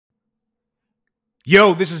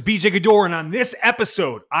Yo, this is BJ Gador, and on this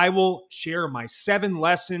episode, I will share my 7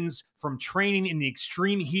 lessons from training in the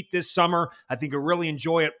extreme heat this summer. I think you'll really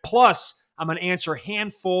enjoy it. Plus, I'm going to answer a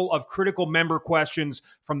handful of critical member questions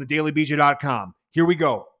from thedailybj.com. Here we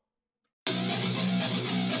go.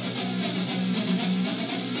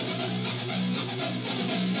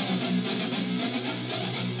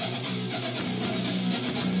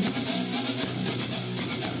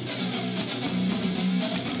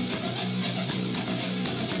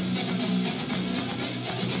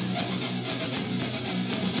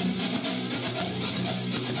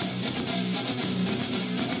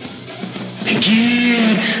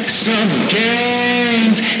 Get some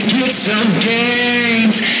gains, get some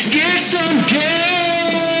gains, get some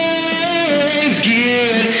gains,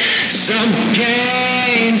 get some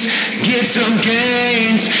gains, get some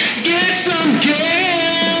gains, get some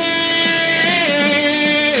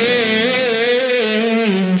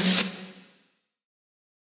gains.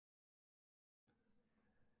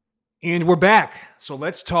 And we're back. So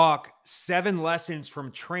let's talk 7 lessons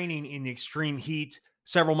from training in the extreme heat.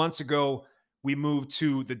 Several months ago, we moved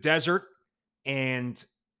to the desert, and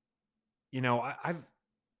I've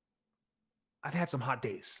had some hot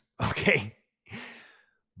days, okay,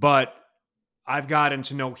 but I've gotten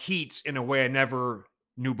to know heat in a way I never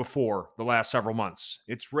knew before the last several months.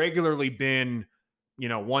 It's regularly been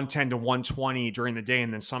 110 to 120 during the day,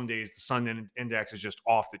 and then some days the sun index is just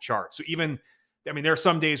off the chart. So there are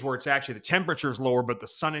some days where it's actually the temperature is lower, but the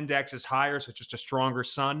sun index is higher, so it's just a stronger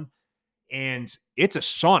sun, and it's a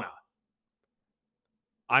sauna.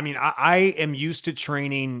 I am used to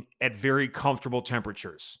training at very comfortable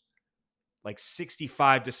temperatures, like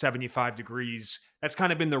 65 to 75 degrees. That's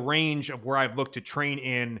kind of been the range of where I've looked to train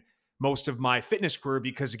in most of my fitness career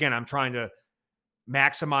because, again, I'm trying to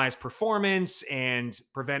maximize performance and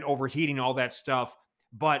prevent overheating, all that stuff.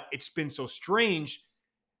 But it's been so strange,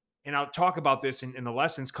 and I'll talk about this in the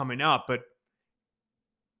lessons coming up, but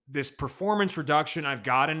this performance reduction I've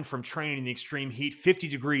gotten from training in the extreme heat, 50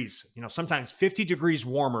 degrees, sometimes 50 degrees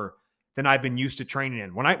warmer than I've been used to training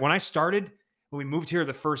in. When we moved here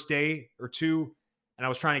the first day or two, and I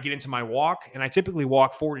was trying to get into my walk, and I typically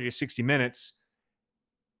walk 40 to 60 minutes.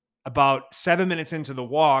 About 7 minutes into the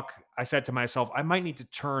walk, I said to myself, I might need to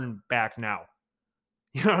turn back now.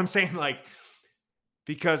 You know what I'm saying?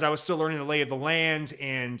 Because I was still learning the lay of the land,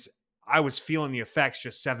 and I was feeling the effects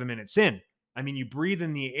just 7 minutes in. You breathe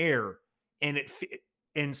in the air, and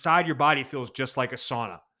inside your body feels just like a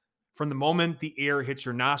sauna. From the moment the air hits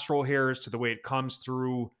your nostril hairs to the way it comes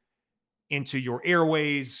through into your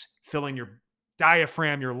airways, filling your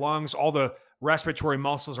diaphragm, your lungs, all the respiratory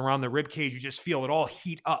muscles around the rib cage, you just feel it all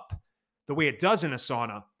heat up the way it does in a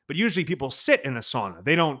sauna. But usually people sit in a sauna.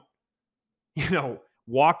 They don't,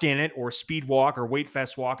 walk in it or speed walk or weight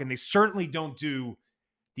fest walk, and they certainly don't do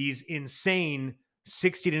these insane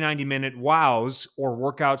 60 to 90 minute wows or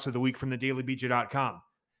workouts of the week from thedailybj.com.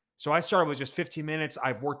 So I started with just 15 minutes.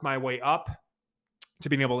 I've worked my way up to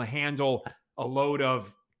being able to handle a load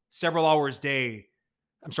of several hours a day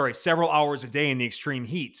in the extreme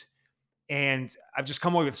heat. And I've just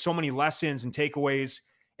come away with so many lessons and takeaways.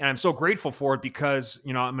 And I'm so grateful for it because,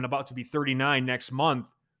 I'm about to be 39 next month.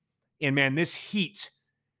 And man, this heat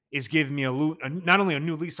is giving me not only a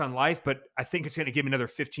new lease on life, but I think it's going to give me another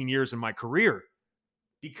 15 years in my career.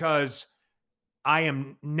 Because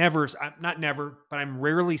I'm rarely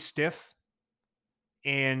stiff,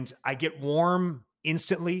 and I get warm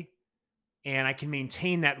instantly, and I can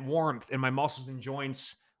maintain that warmth in my muscles and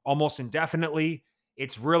joints almost indefinitely.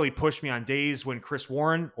 It's really pushed me on days when Chris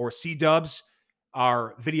Warren or C-Dubs,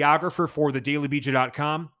 our videographer for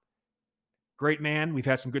thedailybj.com, great man. We've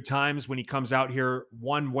had some good times when he comes out here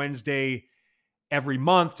one Wednesday every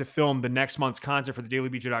month to film the next month's content for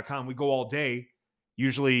thedailybj.com. We go all day.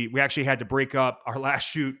 Usually, we actually had to break up our last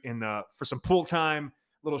shoot for some pool time,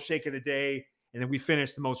 little shake of the day, and then we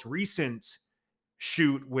finished the most recent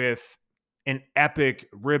shoot with an epic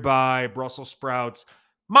ribeye, Brussels sprouts,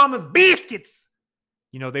 Mama's biscuits.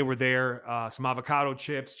 They were there, some avocado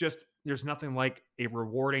chips. Just there's nothing like a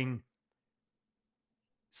rewarding,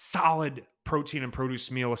 solid protein and produce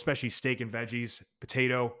meal, especially steak and veggies,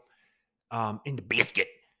 potato, and the biscuit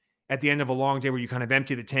at the end of a long day where you kind of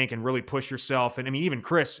empty the tank and really push yourself. And even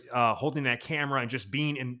Chris holding that camera and just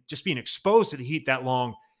being exposed to the heat that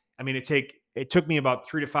long. It took me about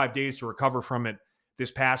 3 to 5 days to recover from it this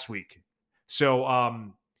past week.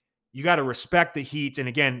 So you got to respect the heat. And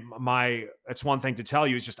again, that's one thing to tell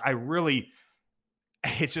you is just,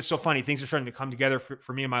 it's just so funny. Things are starting to come together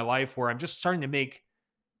for me in my life where I'm just starting to make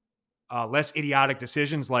less idiotic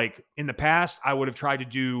decisions. Like in the past, I would have tried to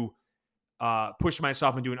do push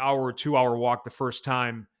myself and do an hour or 2 hour walk the first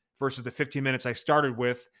time versus the 15 minutes I started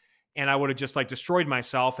with. And I would have just like destroyed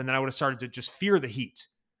myself. And then I would have started to just fear the heat.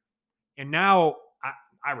 And now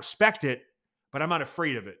I respect it, but I'm not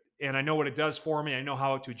afraid of it. And I know what it does for me. I know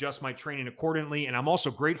how to adjust my training accordingly. And I'm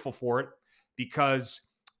also grateful for it because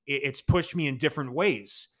it's pushed me in different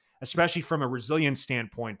ways, especially from a resilience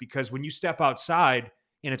standpoint. Because when you step outside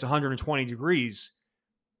and it's 120 degrees,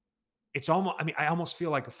 it's almost, I mean, I almost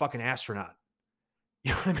feel like a fucking astronaut.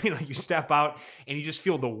 You know what I mean? Like you step out and you just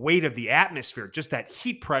feel the weight of the atmosphere, just that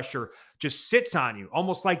heat pressure just sits on you,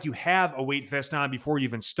 almost like you have a weight vest on before you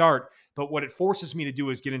even start. But what it forces me to do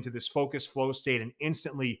is get into this focus flow state and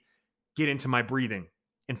instantly get into my breathing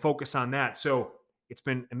and focus on that. So it's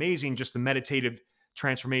been amazing, just the meditative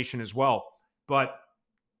transformation as well. But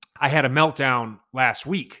I had a meltdown last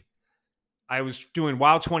week. I was doing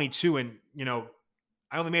Wild 22 and,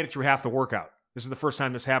 I only made it through half the workout. This is the first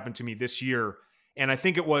time this happened to me this year. And I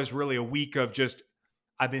think it was really a week of just,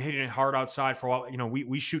 I've been hitting it hard outside for a while.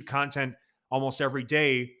 We shoot content almost every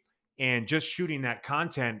day, and just shooting that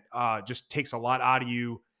content just takes a lot out of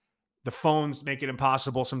you. The phones make it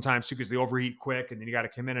impossible sometimes too, because they overheat quick and then you got to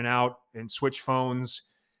come in and out and switch phones.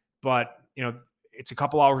 But, it's a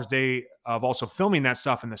couple hours a day of also filming that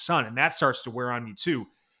stuff in the sun, and that starts to wear on me too.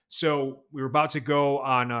 So we were about to go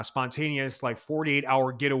on a spontaneous, like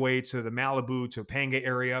 48-hour getaway to the Malibu to Panga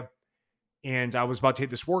area. And I was about to hit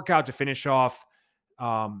this workout to finish off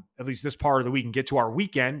at least this part of the week and get to our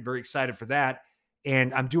weekend. Very excited for that.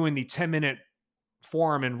 And I'm doing the 10-minute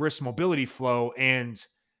forearm and wrist mobility flow. And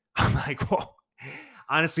I'm like, well,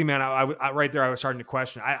 honestly, man, I right there, I was starting to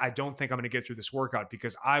question. I don't think I'm going to get through this workout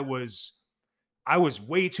because I was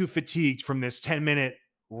way too fatigued from this 10-minute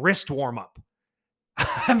wrist warm up.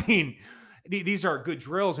 I mean, these are good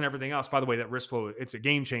drills and everything else. By the way, that wrist flow, it's a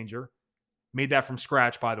game changer. Made that from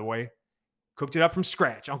scratch, by the way. Cooked it up from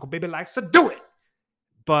scratch. Uncle Baby likes to do it.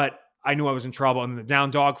 But I knew I was in trouble. And the down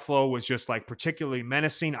dog flow was just like particularly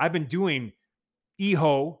menacing. I've been doing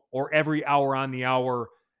EHO, or every hour on the hour,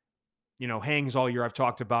 hangs all year. I've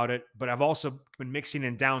talked about it. But I've also been mixing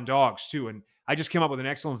in down dogs too. And I just came up with an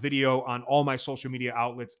excellent video on all my social media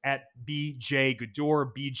outlets at BJ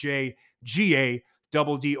Gaddour, BJGADDOUR.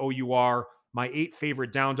 My 8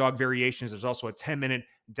 favorite down dog variations. There's also a 10-minute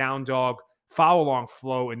down dog follow along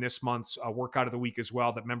flow in this month's workout of the week as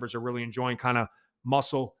well that members are really enjoying. Kind of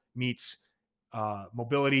muscle meets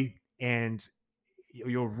mobility, and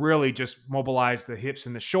you'll really just mobilize the hips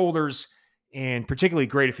and the shoulders. And particularly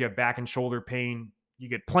great if you have back and shoulder pain. You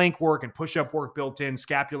get plank work and push-up work built in,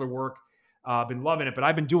 scapular work. Been loving it, but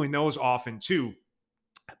I've been doing those often too.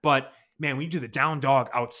 But man, when you do the down dog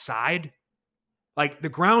outside, like the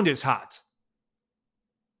ground is hot.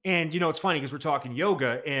 And it's funny because we're talking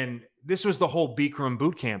yoga, and this was the whole Bikram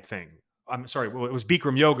boot camp thing. I'm sorry, well, it was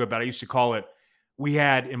Bikram yoga, but I used to call it. We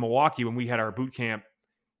had in Milwaukee when we had our boot camp.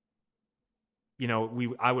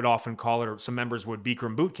 I would often call it, or some members would,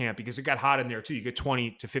 Bikram boot camp, because it got hot in there too. You get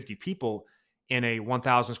 20 to 50 people in a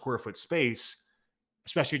 1,000 square foot space,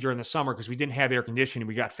 especially during the summer, because we didn't have air conditioning.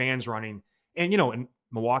 We got fans running, and in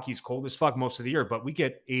Milwaukee's cold as fuck most of the year, but we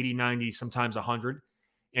get 80, 90, sometimes 100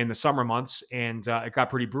 in the summer months, and it got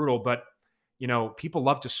pretty brutal. But people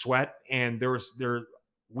love to sweat, and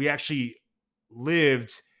we actually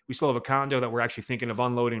we still have a condo that we're actually thinking of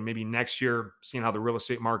unloading maybe next year, seeing how the real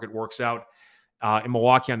estate market works out in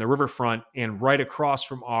Milwaukee on the riverfront. And right across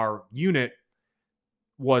from our unit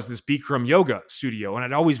was this Bikram yoga studio, and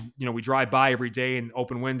I'd always, we drive by every day and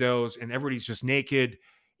open windows, and everybody's just naked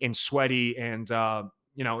and sweaty, and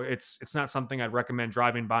it's not something I'd recommend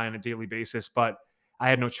driving by on a daily basis, but I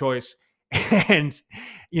had no choice. And,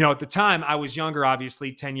 at the time I was younger,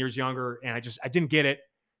 obviously 10 years younger, and I didn't get it.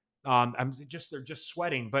 They're just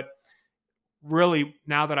sweating. But really,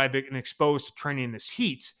 now that I've been exposed to training in this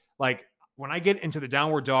heat, like when I get into the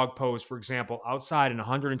downward dog pose, for example, outside in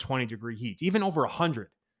 120 degree heat, even over 100,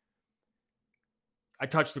 I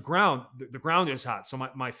touch the ground. The ground is hot. So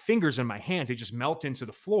my fingers and my hands, they just melt into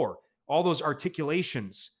the floor. All those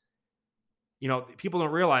articulations, people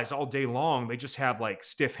don't realize all day long, they just have like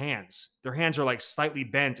stiff hands. Their hands are like slightly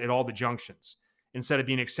bent at all the junctions instead of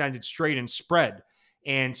being extended straight and spread.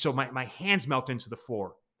 And so my hands melt into the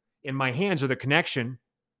floor, and my hands are the connection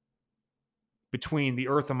between the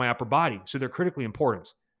earth and my upper body. So they're critically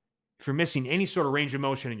important. If you're missing any sort of range of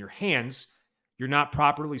motion in your hands, you're not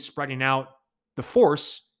properly spreading out the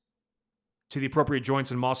force to the appropriate joints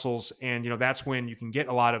and muscles. And, that's when you can get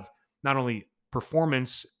a lot of not only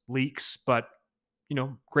performance leaks, but,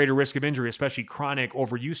 greater risk of injury, especially chronic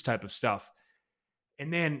overuse type of stuff.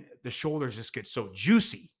 And then the shoulders just get so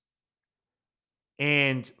juicy.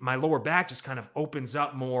 and my lower back just kind of opens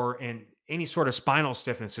up more, and any sort of spinal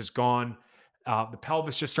stiffness is gone. The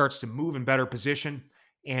pelvis just starts to move in better position,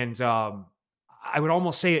 and I would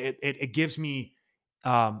almost say it gives me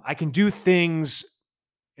I can do things.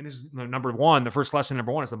 And this is number one. The first lesson,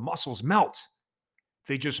 number one, is the muscles melt.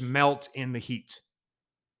 They just melt in the heat,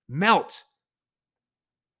 melt,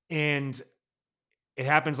 and it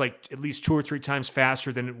happens like at least 2 or 3 times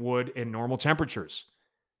faster than it would in normal temperatures.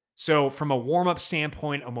 So, from a warm up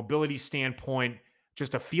standpoint, a mobility standpoint,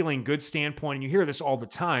 just a feeling good standpoint, and you hear this all the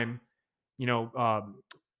time, you know,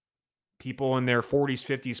 people in their 40s,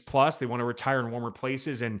 50s plus, they want to retire in warmer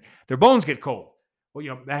places and their bones get cold.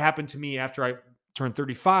 Well, that happened to me after I turned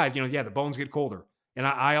 35. Yeah, the bones get colder. And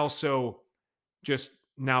I also just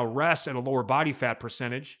now rest at a lower body fat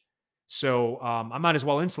percentage. So I'm not as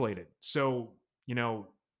well insulated. So,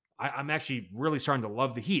 I'm actually really starting to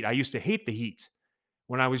love the heat. I used to hate the heat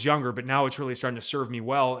when I was younger, but now it's really starting to serve me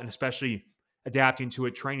well, and especially adapting to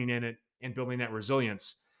it, training in it, and building that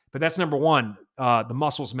resilience. But that's number one, the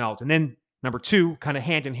muscles melt. And then number two, kind of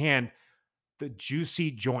hand in hand, the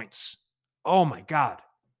juicy joints. Oh my God.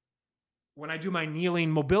 When I do my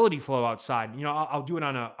kneeling mobility flow outside, I'll do it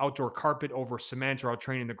on an outdoor carpet over cement, or I'll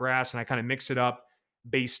train in the grass, and I kind of mix it up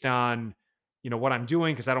based on, what I'm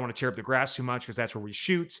doing, because I don't want to tear up the grass too much, because that's where we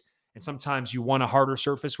shoot. And sometimes you want a harder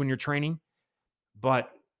surface when you're training.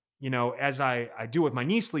 But, as I do with my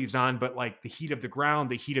knee sleeves on, but like the heat of the ground,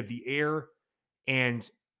 the heat of the air, and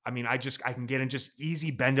I mean, I can get in just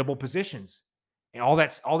easy bendable positions. And all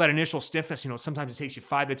that initial stiffness, sometimes it takes you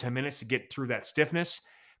 5 to 10 minutes to get through that stiffness.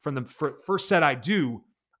 From the first set I do,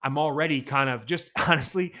 I'm already kind of just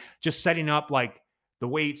honestly just setting up like the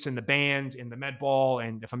weights and the band and the med ball,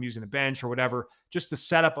 and if I'm using the bench or whatever, just the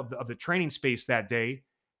setup of the training space that day,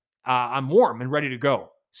 I'm warm and ready to go.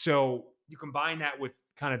 So you combine that with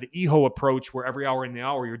kind of the EHO approach, where every hour in the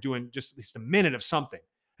hour you're doing just at least a minute of something,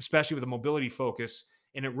 especially with a mobility focus,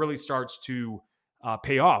 and it really starts to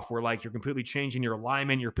pay off. Where like you're completely changing your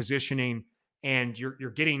alignment, your positioning, and you're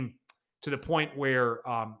getting to the point where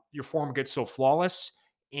your form gets so flawless,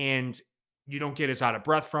 and you don't get as out of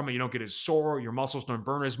breath from it. You don't get as sore. Your muscles don't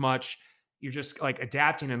burn as much. You're just like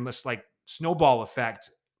adapting in this like snowball effect,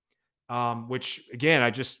 which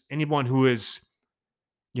again, anyone who is,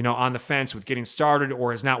 on the fence with getting started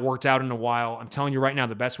or has not worked out in a while, I'm telling you right now,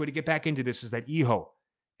 the best way to get back into this is that EHO.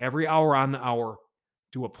 Every hour on the hour,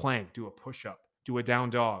 do a plank, do a push up, do a down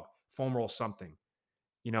dog, foam roll something,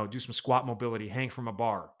 do some squat mobility, hang from a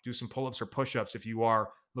bar, do some pull ups or push ups if you are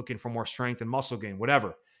looking for more strength and muscle gain,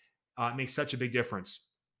 whatever. It makes such a big difference.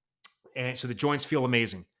 And so the joints feel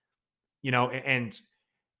amazing, and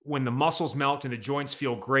when the muscles melt and the joints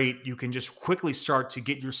feel great, you can just quickly start to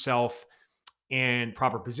get yourself in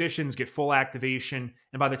proper positions, get full activation.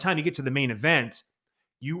 And by the time you get to the main event,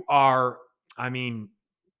 you are, I mean,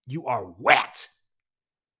 you are wet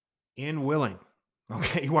and willing.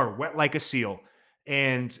 Okay. You are wet like a seal.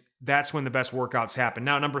 And that's when the best workouts happen.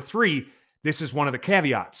 Now, number three, this is one of the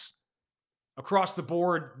caveats. Across the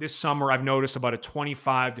board this summer, I've noticed about a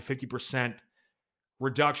 25 to 50%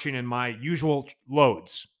 reduction in my usual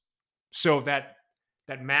loads. So that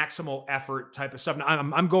maximal effort type of stuff. Now,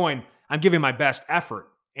 I'm giving my best effort,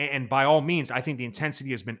 and by all means, I think the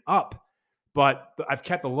intensity has been up, but I've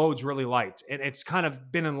kept the loads really light, and it's kind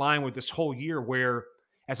of been in line with this whole year, where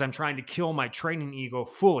as I'm trying to kill my training ego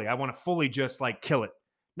fully, I want to fully just like kill it,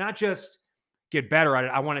 not just get better at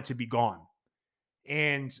it. I want it to be gone,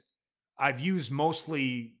 and I've used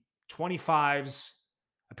mostly 25s,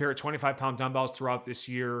 a pair of 25-pound dumbbells throughout this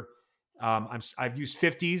year. I've used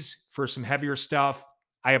 50s for some heavier stuff.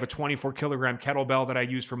 I have a 24-kilogram kettlebell that I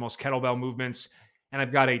use for most kettlebell movements, and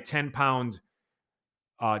I've got a 10-pound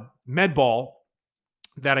med ball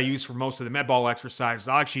that I use for most of the med ball exercises.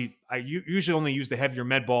 I usually only use the heavier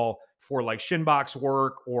med ball for like shin box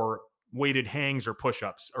work or weighted hangs or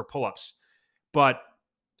push-ups or pull-ups. But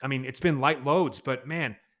I mean, it's been light loads, but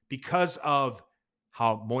man, because of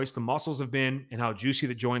how moist the muscles have been and how juicy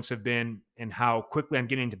the joints have been and how quickly I'm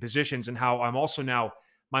getting into positions, and how I'm also now,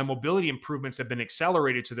 my mobility improvements have been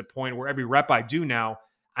accelerated to the point where every rep I do now,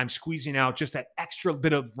 I'm squeezing out just that extra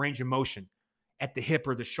bit of range of motion at the hip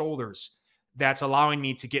or the shoulders. That's allowing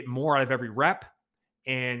me to get more out of every rep.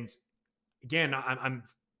 And again,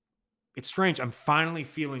 it's strange. I'm finally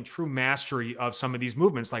feeling true mastery of some of these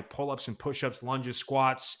movements like pull-ups and push-ups, lunges,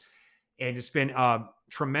 squats, and it's been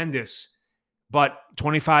tremendous. But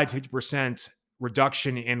 25 to 50%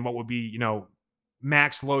 reduction in what would be,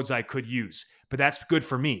 max loads I could use. But that's good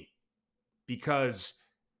for me, because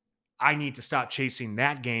I need to stop chasing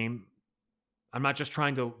that game. I'm not just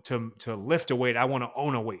trying to lift a weight. I want to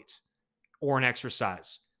own a weight. or an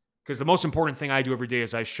exercise. Because the most important thing I do every day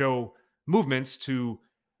is I show movements to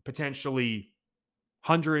potentially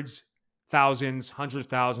hundreds, thousands, hundreds of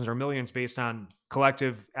thousands, or millions based on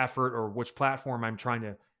collective effort or which platform I'm trying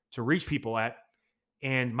to reach people at.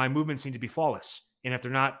 And my movements need to be flawless. And if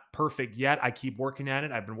they're not perfect yet, I keep working at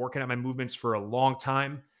it. I've been working at my movements for a long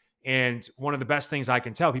time. And one of the best things I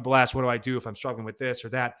can tell people ask, what do I do if I'm struggling with this or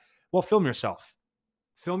that? Well, film yourself.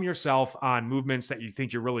 Film yourself on movements that you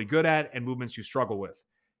think you're really good at and movements you struggle with.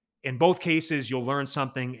 In both cases, you'll learn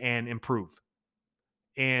something and improve.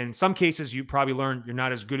 In some cases, you probably learn you're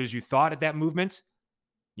not as good as you thought at that movement.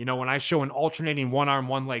 You know, when I show an alternating one arm,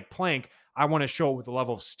 one leg plank, I want to show it with a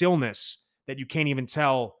level of stillness that you can't even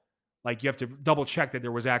tell. Like you have to double check that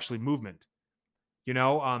there was actually movement,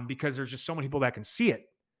 because there's just so many people that can see it.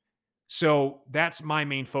 So that's my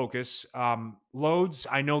main focus. Loads,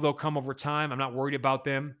 I know they'll come over time. I'm not worried about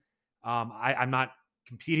them. I'm not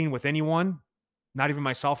competing with anyone, not even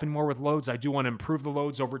myself anymore with loads. I do want to improve the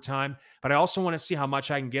loads over time, but I also want to see how much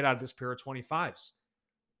I can get out of this pair of 25s.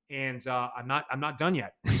 And I'm not done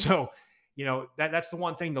yet. So, that's the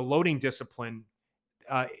one thing, the loading discipline,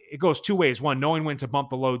 it goes two ways. One, knowing when to bump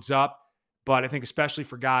the loads up. But I think especially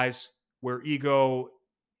for guys where ego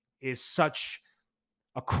is such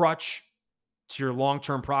a crutch to your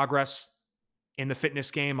long-term progress in the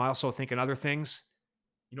fitness game. I also think in other things,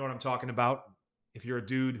 you know what I'm talking about. If you're a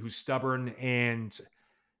dude who's stubborn and,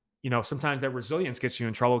 sometimes that resilience gets you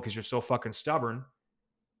in trouble because you're so fucking stubborn.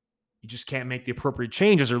 You just can't make the appropriate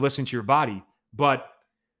changes or listen to your body. But,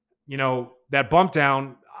 that bump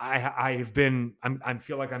down, I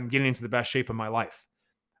feel like I'm getting into the best shape of my life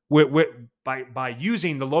by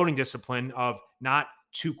using the loading discipline of not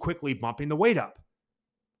too quickly bumping the weight up.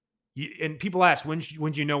 And people ask, when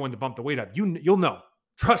do you know when to bump the weight up? You'll know.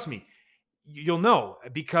 Trust me, you'll know,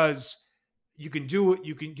 because you can do it.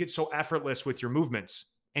 You can get so effortless with your movements,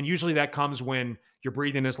 and usually that comes when your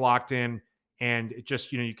breathing is locked in, and it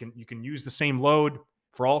just you can use the same load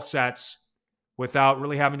for all sets without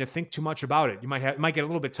really having to think too much about it. It might get a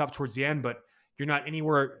little bit tough towards the end, but you're not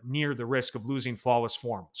anywhere near the risk of losing flawless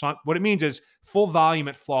form. So what it means is full volume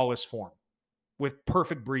at flawless form with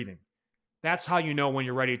perfect breathing. That's how you know when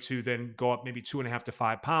you're ready to then go up maybe 2.5 to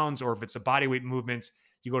 5 pounds, or if it's a body weight movement,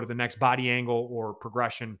 you go to the next body angle or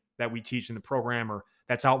progression that we teach in the program or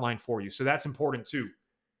that's outlined for you. So that's important too.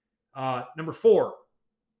 Number 4,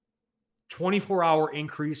 24-hour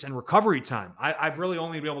increase in recovery time. I've really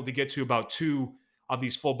only been able to get to about 2 of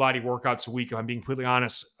these full body workouts a week, if I'm being completely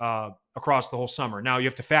honest, across the whole summer. Now you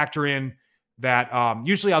have to factor in that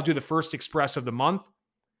usually I'll do the first express of the month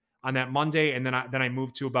on that Monday, and then I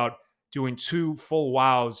move to about doing 2 full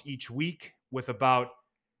wows each week with about,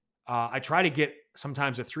 I try to get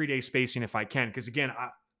sometimes a 3-day spacing if I can. Because again,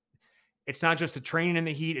 it's not just the training in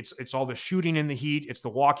the heat. It's all the shooting in the heat. It's the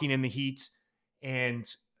walking in the heat. And,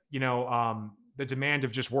 the demand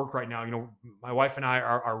of just work right now, my wife and I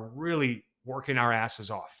are really working our asses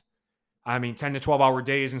off. I mean, 10 to 12 hour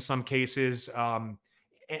days in some cases.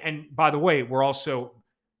 And by the way, we're also,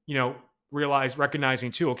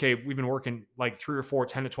 recognizing too, okay, if we've been working like 3 or 4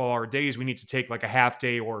 10 to 12-hour days, we need to take like a half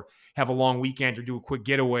day or have a long weekend or do a quick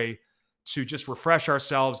getaway to just refresh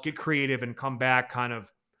ourselves, get creative, and come back kind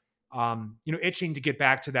of, itching to get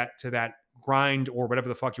back to that grind or whatever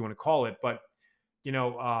the fuck you want to call it. But,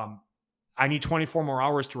 I need 24 more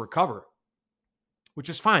hours to recover, which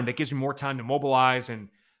is fine. That gives me more time to mobilize. And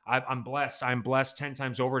I'm blessed. I'm blessed 10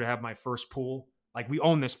 times over to have my first pool. Like, we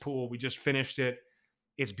own this pool. We just finished it.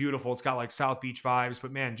 It's beautiful. It's got like South Beach vibes,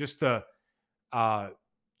 but man, just the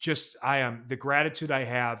gratitude I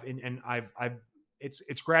have, and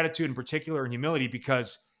it's gratitude in particular and humility,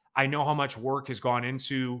 because I know how much work has gone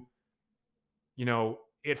into,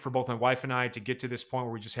 it for both my wife and I to get to this point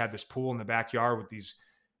where we just had this pool in the backyard with these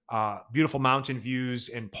beautiful mountain views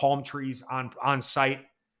and palm trees on site.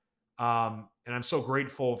 And I'm so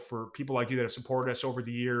grateful for people like you that have supported us over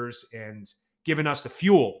the years and given us the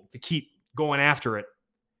fuel to keep going after it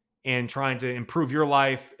and trying to improve your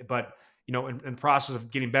life. But, in the process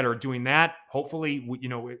of getting better at doing that, hopefully,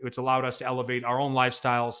 it's allowed us to elevate our own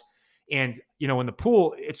lifestyles. And, in the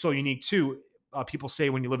pool, it's so unique too. People say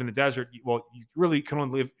when you live in the desert, well, you really can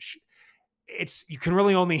only live. You can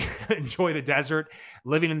really only enjoy the desert,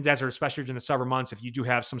 living in the desert, especially during the summer months, if you do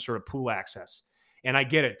have some sort of pool access. And I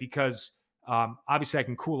get it, because obviously I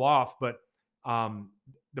can cool off, but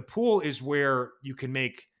the pool is where you can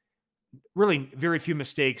make really very few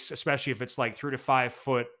mistakes, especially if it's like 3 to 5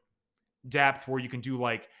 foot depth, where you can do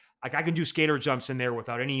like I can do skater jumps in there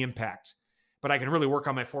without any impact, but I can really work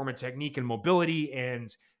on my form and technique and mobility,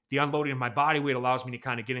 and the unloading of my body weight allows me to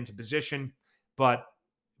kind of get into position. But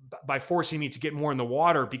by forcing me to get more in the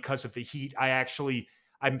water because of the heat,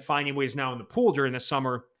 I'm finding ways now in the pool during the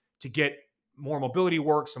summer to get more mobility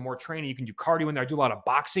work, some more training. You can do cardio in there. I do a lot of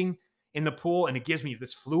boxing in the pool, and it gives me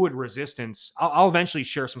this fluid resistance. I'll eventually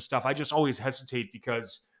share some stuff. I just always hesitate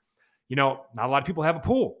because, not a lot of people have a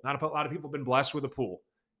pool. Not a lot of people have been blessed with a pool.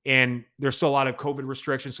 And there's still a lot of COVID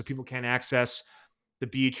restrictions, so people can't access the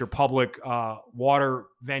beach or public water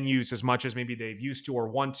venues as much as maybe they've used to or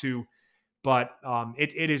want to. But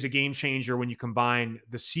it is a game changer when you combine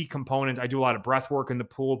the C component. I do a lot of breath work in the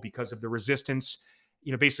pool because of the resistance.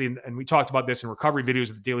 Basically, and we talked about this in recovery videos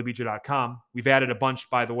at thedailybj.com. We've added a bunch,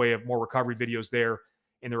 by the way, of more recovery videos there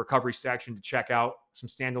in the recovery section to check out. Some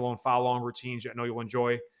standalone follow-along routines I know you'll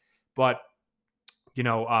enjoy. But,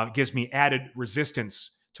 it gives me added resistance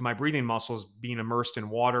to my breathing muscles being immersed in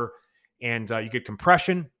water. And you get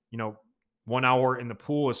compression. 1 hour in the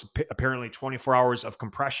pool is apparently 24 hours of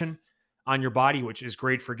compression on your body, which is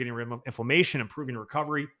great for getting rid of inflammation, improving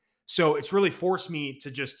recovery. So it's really forced me to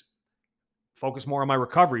just focus more on my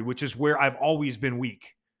recovery, which is where I've always been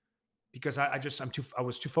weak because I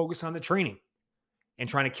was too focused on the training and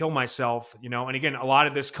trying to kill myself, and again, a lot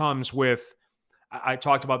of this comes with, I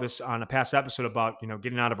talked about this on a past episode about,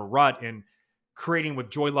 getting out of a rut and creating with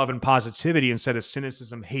joy, love, and positivity instead of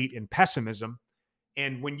cynicism, hate, and pessimism.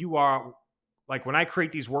 And when you are like, when I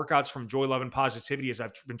create these workouts from joy, love, and positivity, as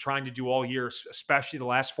I've been trying to do all year, especially the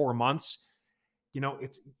last 4 months,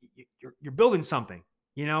 you're building something,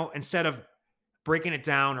 instead of breaking it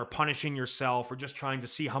down or punishing yourself or just trying to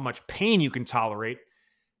see how much pain you can tolerate.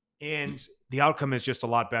 And the outcome is just a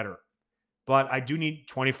lot better. But I do need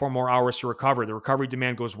 24 more hours to recover. The recovery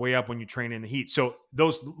demand goes way up when you train in the heat. So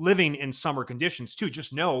those living in summer conditions too,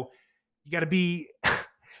 just know you got to be,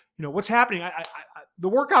 what's happening. The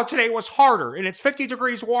workout today was harder and it's 50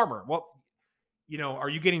 degrees warmer. Well, are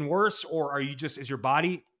you getting worse or is your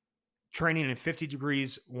body training in 50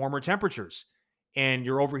 degrees warmer temperatures and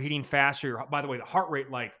you're overheating faster? By the way, the heart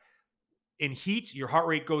rate, like in heat, your heart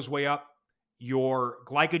rate goes way up. Your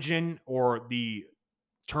glycogen, or the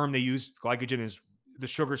term they use, glycogen is the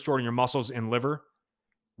sugar stored in your muscles and liver,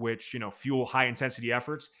 which, fuel high intensity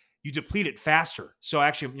efforts. You deplete it faster. So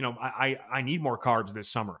actually, I need more carbs this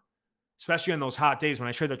summer, especially on those hot days. When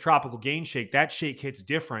I share the tropical gain shake, that shake hits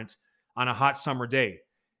different on a hot summer day.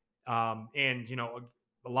 And,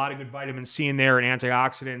 a lot of good vitamin C in there and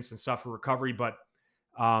antioxidants and stuff for recovery. But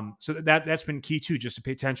so that's been key too, just to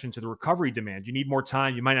pay attention to the recovery demand. You need more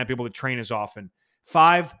time. You might not be able to train as often.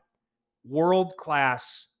 5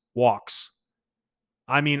 world-class walks.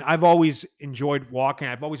 I mean, I've always enjoyed walking.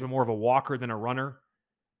 I've always been more of a walker than a runner,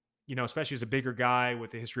 especially as a bigger guy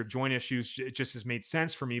with a history of joint issues. It just has made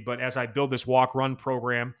sense for me. But as I build this walk-run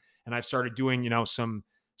program and I've started doing,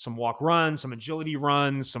 some walk runs, some agility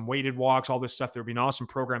runs, some weighted walks, all this stuff, there'll be an awesome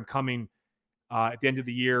program coming at the end of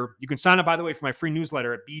the year. You can sign up, by the way, for my free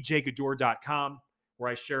newsletter at bjgaddour.com,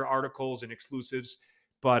 where I share articles and exclusives.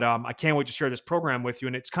 But I can't wait to share this program with you.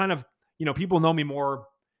 And it's kind of, people know me more.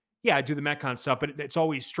 Yeah, I do the Metcon stuff, but it's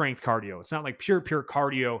always strength cardio. It's not like pure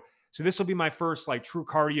cardio. So this will be my first like true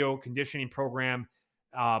cardio conditioning program.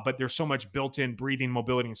 But there's so much built-in breathing,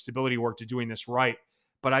 mobility, and stability work to doing this right.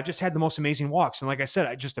 But I just had the most amazing walks. And like I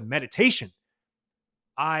said, just a meditation.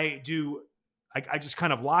 I just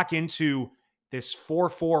kind of lock into this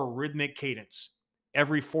 4/4 rhythmic cadence.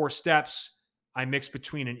 Every 4 steps, I mix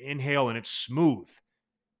between an inhale and it's smooth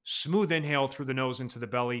inhale through the nose into the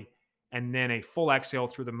belly, and then a full exhale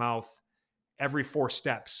through the mouth every 4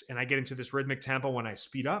 steps. And I get into this rhythmic tempo. When I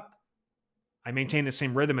speed up, I maintain the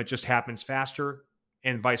same rhythm. It just happens faster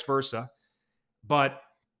and vice versa. But,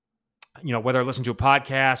 whether I listen to a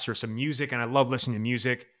podcast or some music, and I love listening to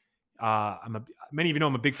music, many of you know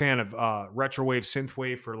I'm a big fan of retrowave,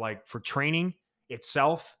 synthwave for training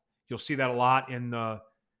itself. You'll see that a lot in the,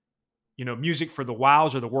 music for the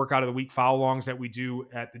wows or the workout of the week follow-alongs that we do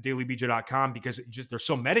at thedailybj.com, because they're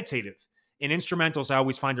so meditative. And instrumentals I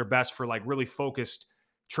always find are best for like really focused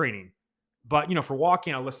training. But, for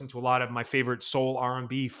walking, I listen to a lot of my favorite soul,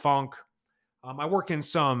 R&B, funk. I work in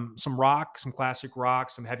some rock, some classic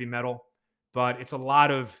rock, some heavy metal, but it's a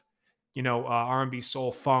lot of, R&B,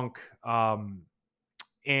 soul, funk. And,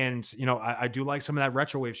 I do like some of that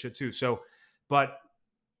retrowave shit too. So, but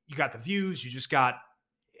you got the views, you just got,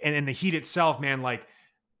 and in the heat itself, man, like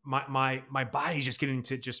my body's just getting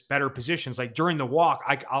into just better positions. Like during the walk,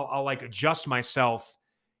 I'll like adjust myself.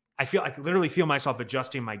 I literally feel myself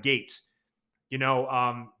adjusting my gait,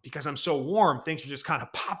 because I'm so warm, things are just kind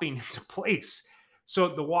of popping into place. So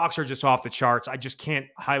the walks are just off the charts. I just can't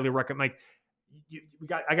highly recommend.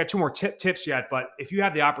 Like I got 2 more tips yet, but if you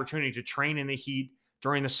have the opportunity to train in the heat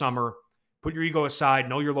during the summer, put your ego aside,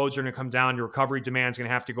 know your loads are going to come down, your recovery demand is going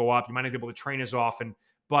to have to go up. You might not be able to train as often,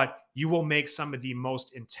 but you will make some of the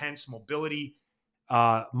most intense mobility,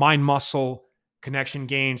 mind muscle connection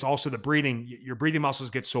gains. Also the breathing, your breathing muscles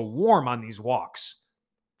get so warm on these walks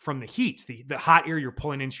from the heat, the hot air you're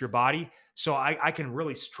pulling into your body. So I can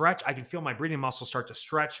really stretch. I can feel my breathing muscles start to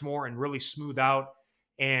stretch more and really smooth out.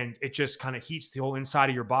 And it just kind of heats the whole inside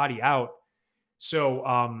of your body out. So,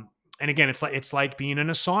 and again, it's like being in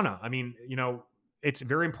a sauna. I mean, it's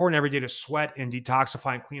very important every day to sweat and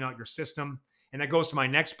detoxify and clean out your system. And that goes to my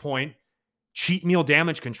next point, cheat meal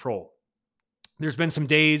damage control. There's been some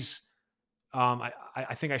days, I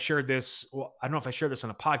think I shared this. Well, I don't know if I shared this on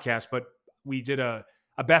a podcast, but we did a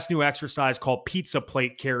best new exercise called pizza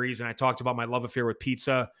plate carries. And I talked about my love affair with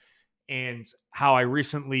pizza and how I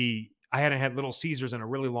hadn't had Little Caesars in a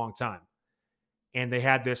really long time. And they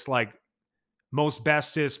had this like most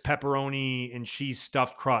bestest pepperoni and cheese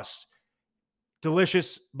stuffed crust.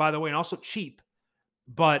 Delicious, by the way, and also cheap.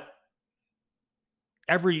 But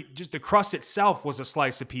just the crust itself was a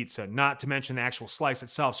slice of pizza, not to mention the actual slice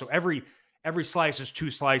itself. So every slice is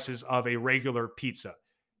 2 slices of a regular pizza.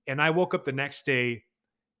 And I woke up the next day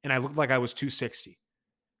and I looked like I was 260.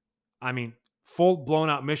 I mean, full blown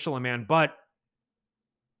out Michelin man. But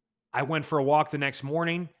I went for a walk the next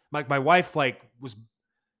morning. My wife was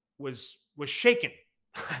shaken.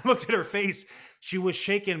 I looked at her face. She was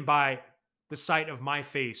shaken by the sight of my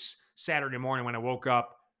face Saturday morning when I woke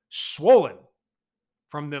up, swollen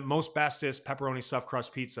from the most bestest pepperoni stuffed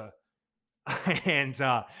crust pizza. And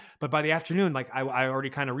but by the afternoon, like I already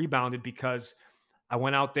kind of rebounded because I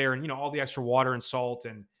went out there and all the extra water and salt.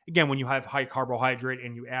 And again, when you have high carbohydrate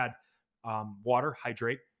and you add water,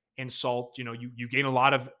 hydrate, and salt, you gain a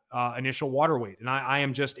lot of initial water weight. And I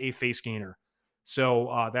am just a face gainer.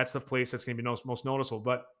 So that's the place that's going to be most noticeable.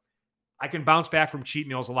 But I can bounce back from cheat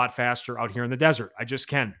meals a lot faster out here in the desert. I just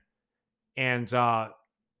can. And,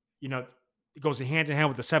 it goes hand in hand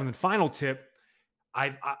with the 7th and final tip.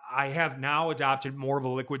 I have now adopted more of a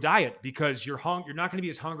liquid diet because you're not going to be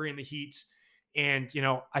as hungry in the heat. And,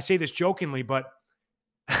 I say this jokingly, but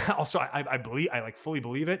also I fully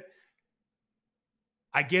believe it.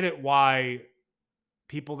 I get it why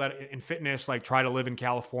people that in fitness try to live in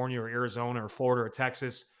California or Arizona or Florida or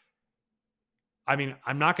Texas. I mean,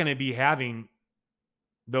 I'm not going to be having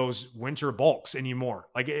those winter bulks anymore.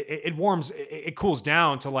 Like it warms, it cools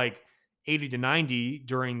down to 80 to 90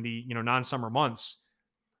 during the non-summer months.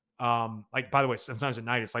 By the way, sometimes at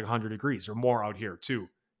night it's 100 degrees or more out here too.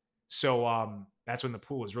 So that's when the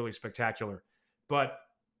pool is really spectacular. But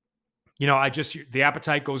the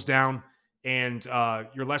appetite goes down. And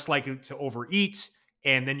you're less likely to overeat,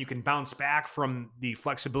 and then you can bounce back from the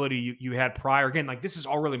flexibility you had prior. Again, this is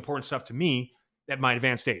all really important stuff to me at my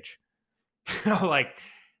advanced age. The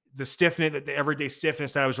stiffness, the everyday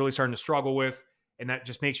stiffness that I was really starting to struggle with, and that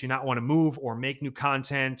just makes you not want to move or make new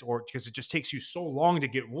content, or because it just takes you so long to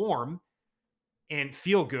get warm and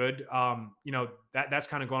feel good. That's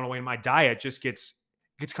kind of gone away, and my diet just gets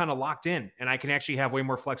kind of locked in, and I can actually have way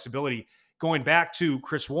more flexibility. Going back to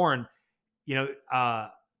Chris Warren. Let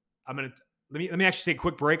me actually take a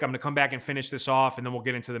quick break. I'm going to come back and finish this off, and then we'll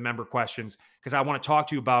get into the member questions because I want to talk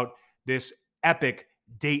to you about this epic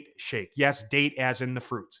date shake. Yes, date as in the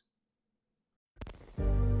fruit.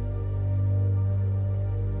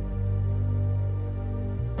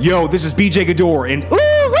 Yo, this is BJ Gador, and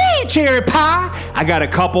ooh-wee, cherry pie! I got a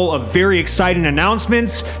couple of very exciting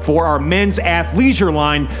announcements for our men's athleisure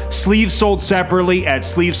line, sleeves sold separately at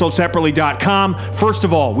sleevesoldseparately.com. First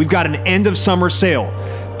of all, we've got an end of summer sale.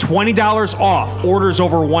 $20 off orders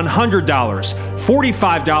over $100,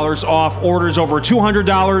 $45 off orders over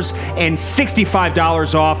 $200, and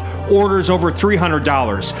 $65 off orders over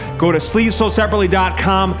 $300. Go to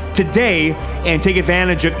sleevesoldseparately.com today and take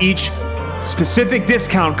advantage of each specific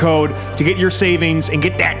discount code to get your savings and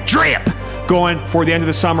get that drip going for the end of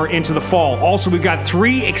the summer into the fall. Also, we've got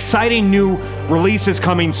 3 exciting new releases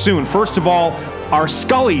coming soon. First of all, our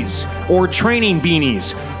Scullies or training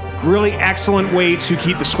beanies. Really excellent way to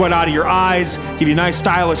keep the sweat out of your eyes, give you a nice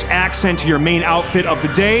stylish accent to your main outfit of the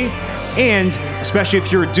day, and especially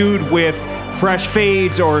if you're a dude with fresh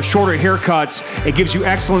fades or shorter haircuts, it gives you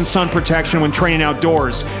excellent sun protection when training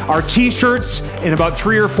outdoors. Our t-shirts in about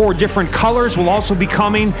 3 or 4 different colors will also be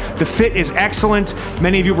coming. The fit is excellent.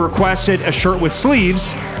 Many of you have requested a shirt with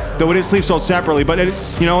sleeves, though it is sleeves sold separately, but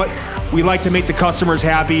you know what? We like to make the customers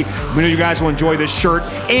happy. We know you guys will enjoy this shirt.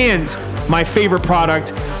 And my favorite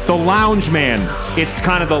product, the Lounge Man. It's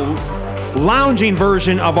kind of the lounging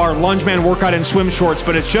version of our Lunge Man workout and swim shorts,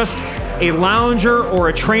 but it's just a lounger or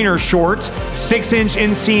a trainer short, 6-inch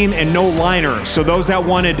inseam and no liner. So those that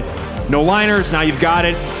wanted No liners. Now you've got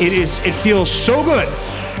it. It feels so good.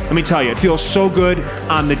 Let me tell you, it feels so good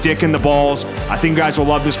on the dick and the balls. I think you guys will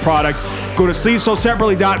love this product. Go to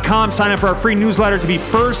sleevesoldseparately.com, sign up for our free newsletter to be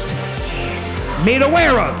first made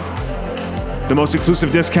aware of the most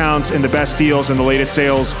exclusive discounts and the best deals and the latest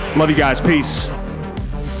sales. Love you guys. Peace.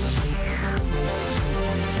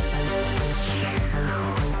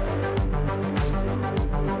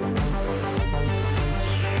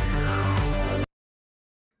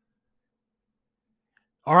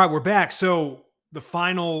 All right, we're back. So the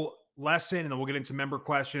final lesson, and then we'll get into member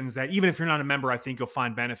questions that even if you're not a member, I think you'll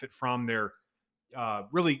find benefit from. There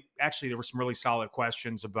really, actually, there were some really solid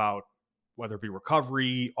questions about whether it be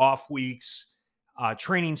recovery, off weeks,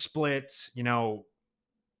 training splits,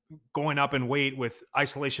 going up in weight with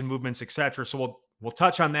isolation movements, etc. So we'll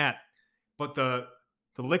touch on that. But the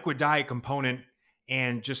liquid diet component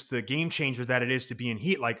and just the game changer that it is to be in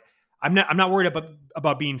heat, like I'm not worried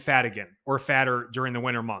about being fat again or fatter during the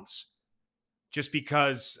winter months, just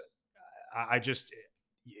because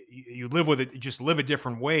you live with it, you just live a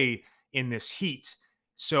different way in this heat.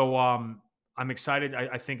 So I'm excited.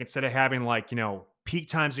 I think instead of having peak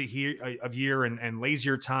times of year and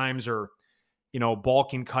lazier times, or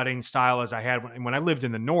bulking cutting style as I had when I lived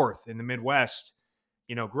in the North, in the Midwest,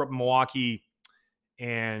 grew up in Milwaukee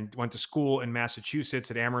and went to school in Massachusetts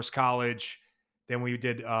at Amherst College. Then we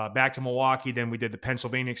did back to Milwaukee. Then we did the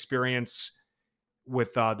Pennsylvania experience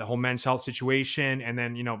with the whole Men's Health situation. And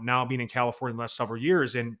then, now being in California the last several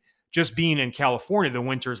years, and just being in California, the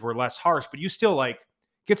winters were less harsh, but you still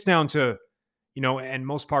gets down to, and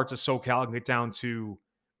most parts of SoCal can get down to,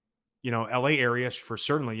 LA area for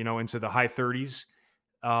certainly, into the high 30s.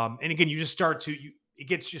 And again, you just start to, it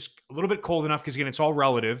gets just a little bit cold enough because again, it's all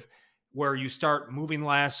relative, where you start moving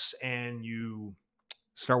less and you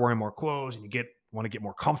start wearing more clothes and you want to get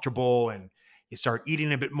more comfortable and you start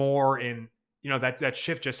eating a bit more. And, that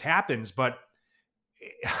shift just happens. But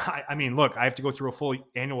I mean, look, I have to go through a full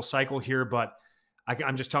annual cycle here, but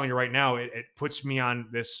I'm just telling you right now, it puts me on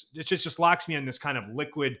this, it just locks me on this kind of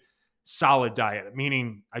liquid solid diet,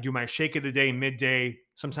 meaning I do my shake of the day, midday.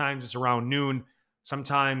 Sometimes it's around noon.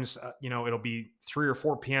 Sometimes, it'll be 3 or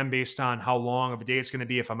 4 p.m. based on how long of a day it's going to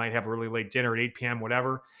be. If I might have a really late dinner at 8 p.m.,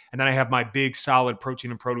 whatever. And then I have my big solid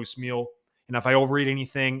protein and produce meal. And if I overeat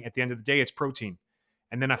anything at the end of the day, it's protein.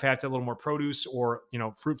 And then if I have to have a little more produce or,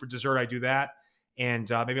 fruit for dessert, I do that.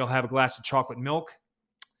 And maybe I'll have a glass of chocolate milk,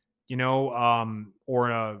 or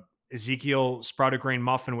a Ezekiel sprouted grain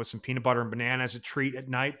muffin with some peanut butter and banana as a treat at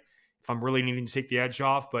night, if I'm really needing to take the edge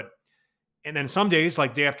off. And then some days,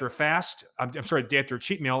 like day after a fast, the day after a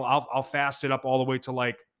cheat meal, I'll fast it up all the way to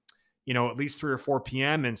at least 3 or 4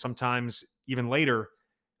 p.m. and sometimes even later.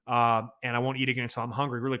 And I won't eat again until I'm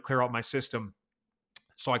hungry, really clear out my system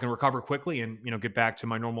so I can recover quickly and, get back to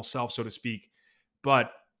my normal self, so to speak.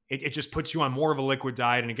 But it just puts you on more of a liquid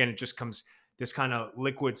diet. And again, it just comes this kind of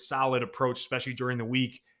liquid solid approach, especially during the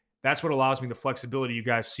week. That's what allows me the flexibility you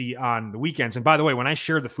guys see on the weekends. And by the way, when I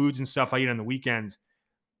share the foods and stuff I eat on the weekend,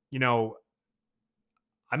 I'm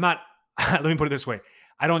not, let me put it this way.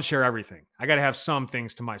 I don't share everything. I got to have some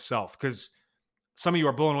things to myself, because some of you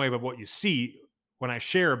are blown away by what you see when I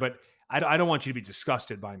share, but I don't want you to be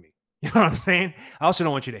disgusted by me. You know what I'm saying? I also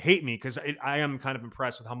don't want you to hate me, because I am kind of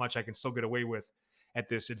impressed with how much I can still get away with at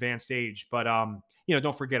this advanced age. But,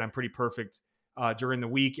 don't forget, I'm pretty perfect during the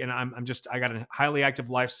week, and I got a highly active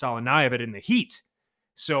lifestyle, and now I have it in the heat.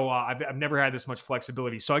 So I've never had this much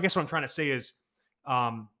flexibility. So I guess what I'm trying to say is,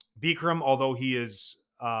 Bikram, although he is,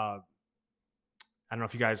 I don't know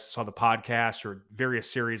if you guys saw the podcast or various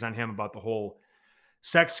series on him about the whole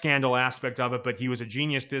sex scandal aspect of it, but he was a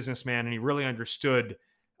genius businessman, and he really understood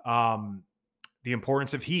the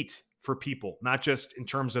importance of heat for people, not just in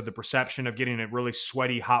terms of the perception of getting a really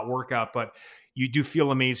sweaty, hot workout, but you do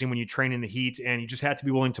feel amazing when you train in the heat, and you just have to be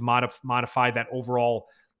willing to modify that overall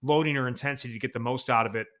loading or intensity to get the most out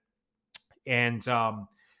of it. And from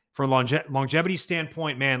a longevity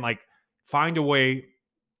standpoint, man, find a way.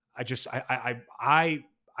 I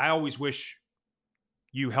always wish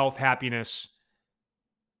you health, happiness,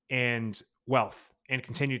 and wealth and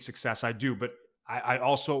continued success. I do, but I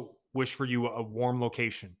also wish for you a warm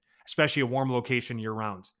location, especially a warm location year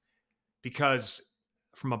round, because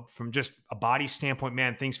from just a body standpoint,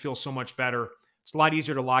 man, things feel so much better. It's a lot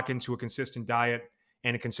easier to lock into a consistent diet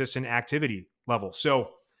and a consistent activity level. So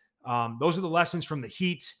those are the lessons from the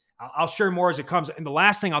heat. I'll share more as it comes. And the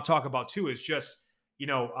last thing I'll talk about too is just,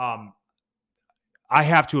 I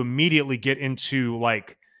have to immediately get into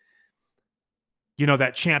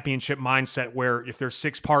that championship mindset where if there's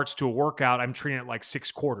 6 parts to a workout, I'm treating it like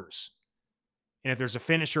 6 quarters. And if there's a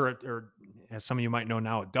finisher, or as some of you might know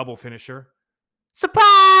now, a double finisher,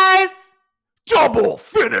 Surprise! double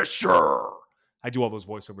finisher. I do all those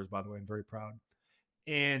voiceovers, by the way. I'm very proud.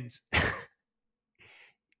 And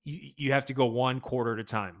you have to go one quarter at a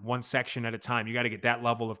time, one section at a time. You got to get that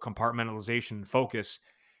level of compartmentalization and focus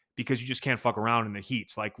because you just can't fuck around in the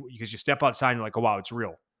heats. Like, because you step outside and you're like, oh, wow, it's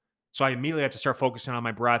real. So I immediately had to start focusing on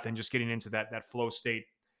my breath and just getting into that flow state.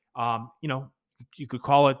 You know, you could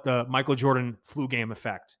call it the Michael Jordan flu game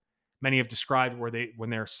effect. Many have described where when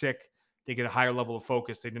they're sick, they get a higher level of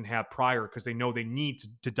focus they didn't have prior because they know they need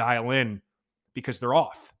to dial in because they're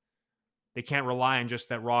off. They can't rely on just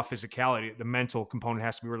that raw physicality. The mental component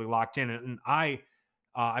has to be really locked in. And I've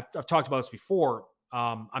talked about this before.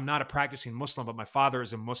 I'm not a practicing Muslim, but my father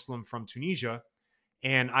is a Muslim from Tunisia.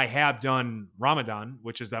 And I have done Ramadan,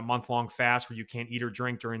 which is that month-long fast where you can't eat or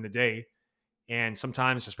drink during the day. And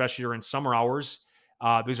sometimes, especially during summer hours,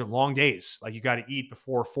 these are long days. Like, you got to eat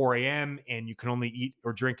before 4 a.m. and you can only eat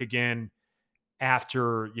or drink again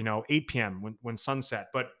after, 8 p.m. when sunset.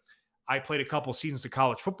 But I played a couple seasons of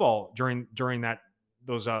college football during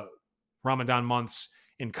those Ramadan months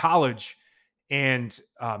in college. And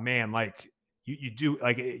man, like, you do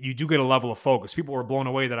get a level of focus. People were blown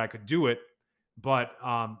away that I could do it. But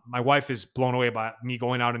my wife is blown away by me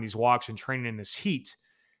going out in these walks and training in this heat.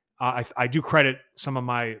 I do credit some of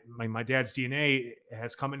my dad's DNA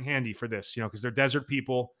has come in handy for this, because they're desert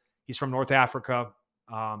people. He's from North Africa.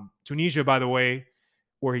 Tunisia, by the way,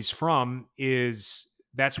 where he's from,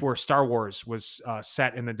 that's where Star Wars was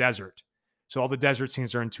set, in the desert. So all the desert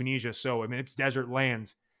scenes are in Tunisia. So, I mean, it's desert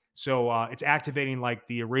land. So it's activating like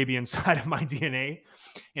the Arabian side of my DNA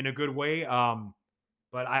in a good way.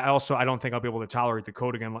 But I don't think I'll be able to tolerate the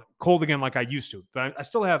cold again like I used to. But I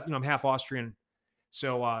still have, I'm half Austrian.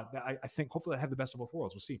 So I think hopefully I have the best of both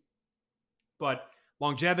worlds. We'll see. But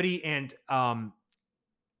longevity, and I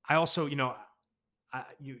also,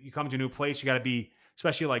 you come to a new place, you got to be,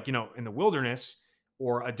 especially like, in the wilderness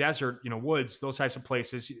or a desert, woods, those types of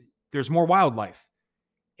places, there's more wildlife.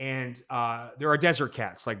 And there are desert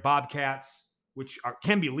cats like bobcats, which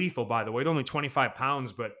can be lethal, by the way. They're only 25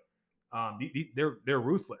 pounds, but they're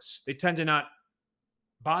ruthless. They tend to not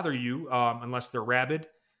bother you unless they're rabid.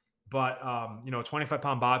 But a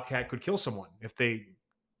 25-pound bobcat could kill someone if they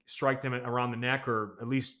strike them around the neck, or at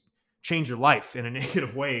least change your life in a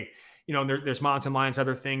negative way. There's mountain lions,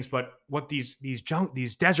 other things. But what these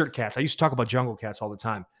desert cats, I used to talk about jungle cats all the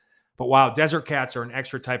time, but wow, desert cats are an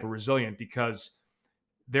extra type of resilient because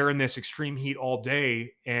they're in this extreme heat all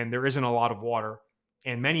day and there isn't a lot of water.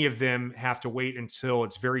 And many of them have to wait until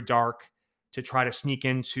it's very dark to try to sneak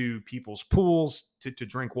into people's pools to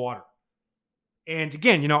drink water. And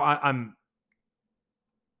again,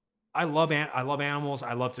 I love animals.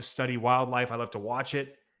 I love to study wildlife. I love to watch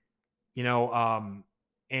it, and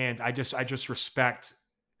I just respect,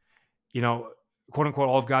 quote unquote,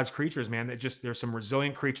 all of God's creatures, man. There's some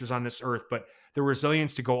resilient creatures on this earth, but the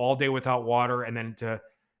resilience to go all day without water and then to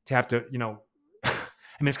have to, I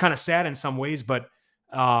mean, it's kind of sad in some ways, but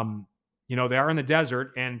they are in the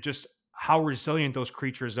desert, and just how resilient those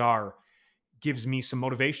creatures are gives me some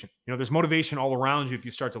motivation. There's motivation all around you if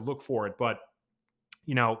you start to look for it. But,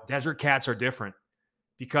 desert cats are different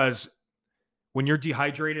because when you're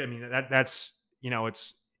dehydrated, I mean, that's,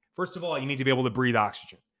 it's, first of all, you need to be able to breathe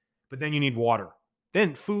oxygen, but then you need water.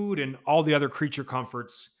 Then food and all the other creature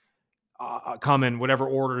comforts come in whatever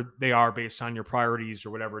order they are based on your priorities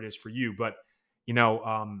or whatever it is for you. But,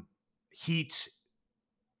 heat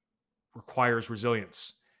requires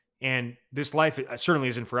resilience. And this life certainly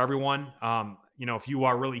isn't for everyone. If you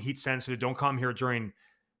are really heat sensitive, don't come here during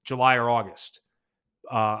July or August.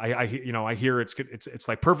 I hear it's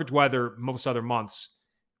like perfect weather most other months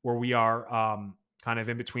where we are, kind of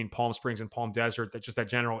in between Palm Springs and Palm Desert, that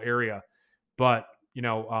general area. But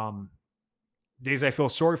days I feel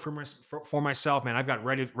sorry for myself, man. I've got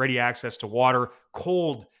ready access to water,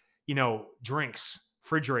 cold, drinks,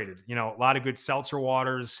 refrigerated. A lot of good seltzer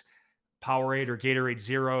waters. Powerade or Gatorade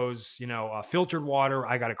Zeros, filtered water.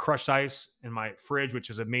 I got a crushed ice in my fridge,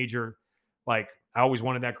 which is a major, like, I always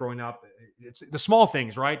wanted that growing up. It's the small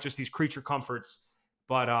things, right? Just these creature comforts.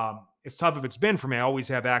 But it's tough if it's been for me. I always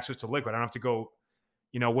have access to liquid. I don't have to go,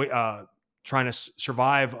 trying to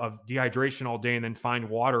survive of dehydration all day and then find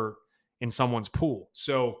water in someone's pool.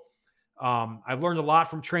 So I've learned a lot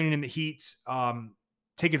from training in the heat.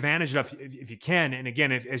 Take advantage of it if you can. And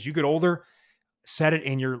again, as you get older, set it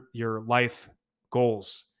in your life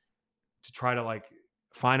goals to try to like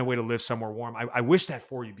find a way to live somewhere warm. I wish that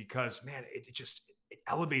for you because, man, it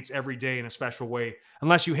elevates every day in a special way.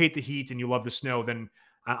 Unless you hate the heat and you love the snow, then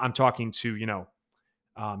I'm talking to,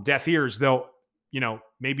 deaf ears. Though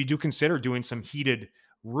maybe do consider doing some heated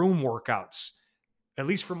room workouts, at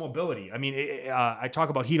least for mobility. I mean, I talk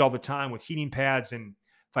about heat all the time with heating pads and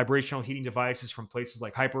vibrational heating devices from places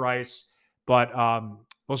like Hyperice. But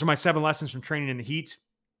those are my 7 lessons from training in the heat.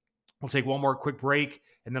 We'll take one more quick break,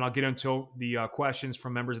 and then I'll get into the questions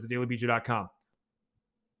from members of the dailybj.com.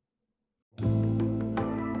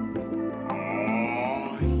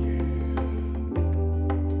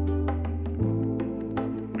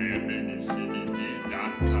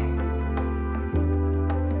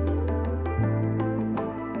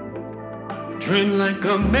 Train like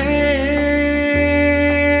a man,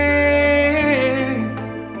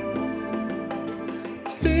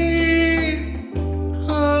 sleep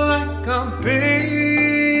like a baby.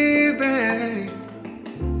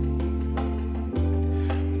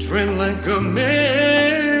 Train like a man,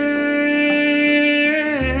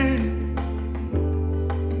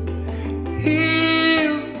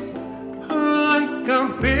 heal like a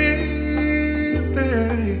baby.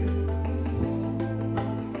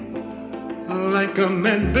 Like a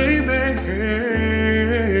man, baby.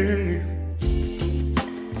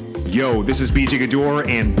 Yo, this is BJ Gaddour,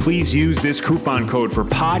 and please use this coupon code for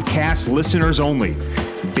podcast listeners only,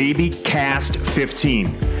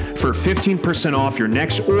 BabyCast15, for 15% off your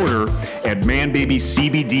next order at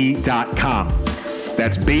manbabycbd.com.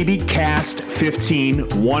 That's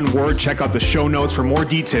BabyCast15, one word. Check out the show notes for more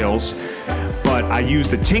details. But I use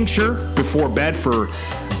the tincture before bed for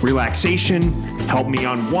relaxation, help me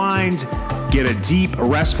unwind, get a deep,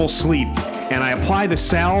 restful sleep. And I apply the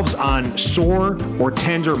salves on sore or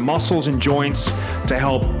tender muscles and joints to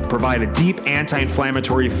help provide a deep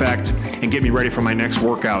anti-inflammatory effect and get me ready for my next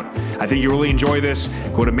workout. I think you'll really enjoy this.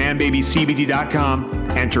 Go to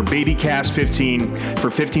manbabycbd.com, enter BabyCast15 for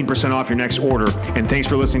 15% off your next order. And thanks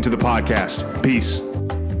for listening to the podcast. Peace.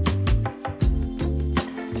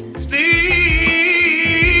 Sleep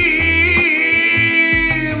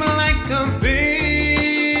like a baby.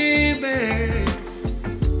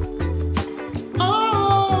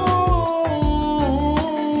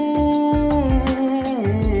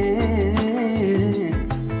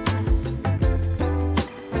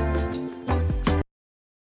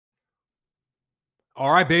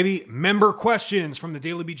 All right, baby. Member questions from the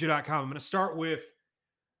dailybj.com. I'm going to start with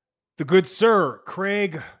the good sir,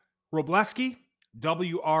 Craig Robleski,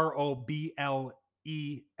 Wrobleski.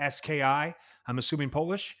 I'm assuming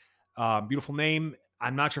Polish. Beautiful name.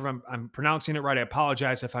 I'm not sure if I'm pronouncing it right. I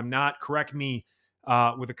apologize if I'm not. Correct me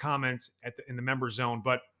with a comment in the member zone.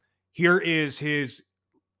 But here is his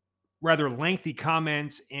rather lengthy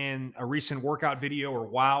comment in a recent workout video, or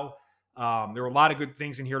wow. There were a lot of good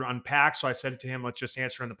things in here to unpack. So I said to him, let's just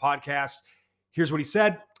answer in the podcast. Here's what he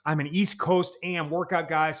said. I'm an East Coast AM workout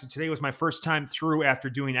guy. So today was my first time through after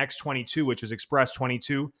doing X22, which is Express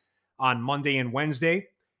 22 on Monday and Wednesday.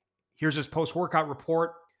 Here's his post-workout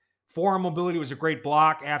report. Forearm mobility was a great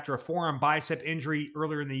block. After a forearm bicep injury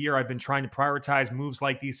earlier in the year, I've been trying to prioritize moves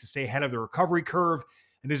like these to stay ahead of the recovery curve.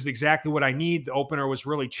 And this is exactly what I need. The opener was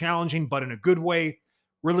really challenging, but in a good way.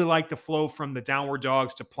 Really like the flow from the downward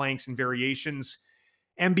dogs to planks and variations.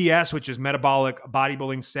 MBS, which is metabolic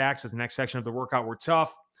bodybuilding stacks, as the next section of the workout, were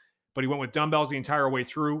tough, but he went with dumbbells the entire way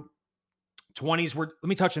through. 20s were, let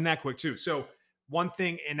me touch on that quick too. So one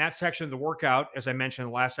thing in that section of the workout, as I mentioned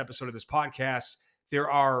in the last episode of this podcast,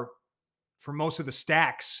 there are, for most of the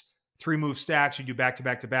stacks, 3-move stacks you do back to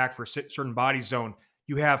back to back for a certain body zone.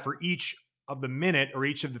 You have for each of the minute or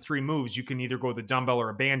each of the 3 moves, you can either go with a dumbbell or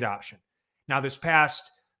a band option. Now, this past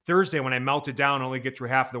Thursday, when I melted down, only get through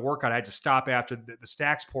half of the workout, I had to stop after the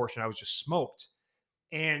stacks portion. I was just smoked.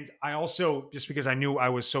 And I also, just because I knew I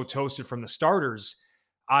was so toasted from the starters,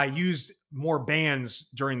 I used more bands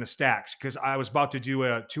during the stacks because I was about to do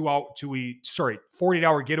a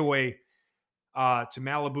 48-hour getaway to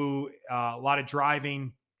Malibu, a lot of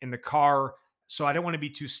driving in the car. So I don't want to be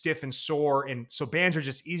too stiff and sore. And so bands are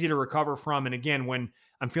just easy to recover from. And again, when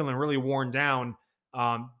I'm feeling really worn down,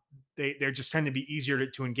 they just tend to be easier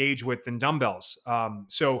to engage with than dumbbells.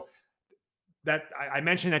 So that I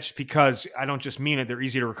mentioned that just because I don't just mean it. They're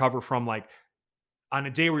easy to recover from. Like on a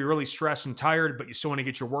day where you're really stressed and tired, but you still want to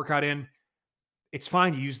get your workout in, it's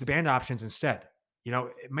fine to use the band options instead. You know,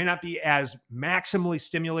 it may not be as maximally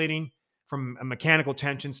stimulating from a mechanical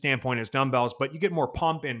tension standpoint as dumbbells, but you get more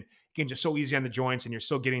pump and again, just so easy on the joints and you're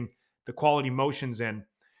still getting the quality motions in.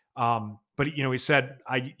 But you know, he said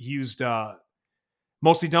he used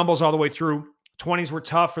mostly dumbbells all the way through. 20s were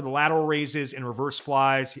tough for the lateral raises and reverse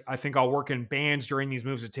flies. I think I'll work in bands during these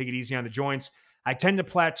moves to take it easy on the joints. I tend to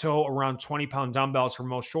plateau around 20-pound dumbbells for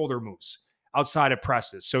most shoulder moves outside of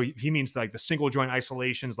presses. So he means like the single joint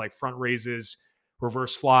isolations, like front raises,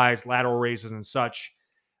 reverse flies, lateral raises, and such,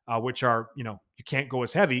 which are, you can't go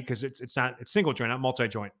as heavy because it's single joint, not multi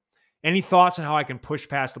joint. Any thoughts on how I can push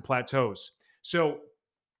past the plateaus? So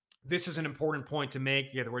this is an important point to make,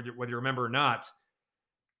 whether you remember or not.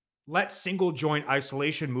 Let single joint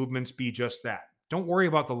isolation movements be just that. Don't worry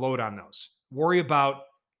about the load on those. Worry about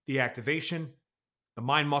the activation, the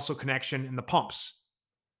mind muscle connection, and the pumps.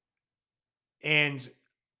 And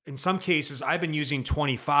in some cases, I've been using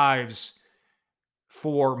 25s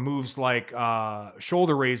for moves like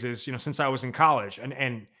shoulder raises, since I was in college.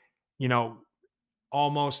 And you know,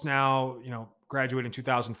 almost now, graduated in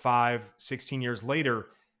 2005, 16 years later,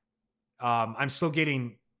 I'm still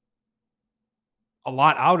getting a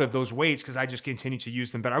lot out of those weights because I just continue to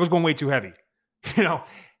use them better. I was going way too heavy. you know,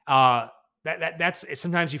 uh, that's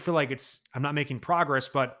sometimes you feel like I'm not making progress,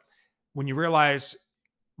 but when you realize,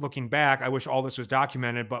 looking back, I wish all this was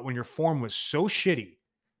documented, but when your form was so shitty,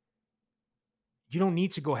 you don't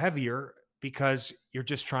need to go heavier because you're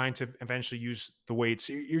just trying to eventually use the weights.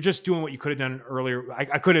 You're just doing what you could have done earlier.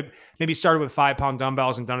 I could have maybe started with 5-pound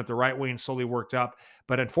dumbbells and done it the right way and slowly worked up.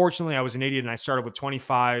 But unfortunately, I was an idiot and I started with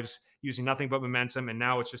 25s using nothing but momentum. And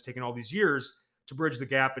now it's just taken all these years to bridge the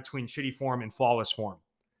gap between shitty form and flawless form.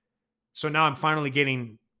 So now I'm finally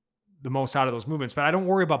getting the most out of those movements, but I don't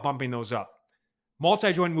worry about bumping those up.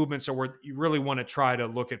 Multi-joint movements are where you really want to try to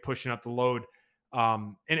look at pushing up the load.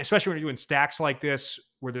 And especially when you're doing stacks like this,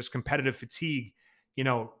 where there's competitive fatigue,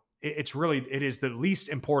 it is the least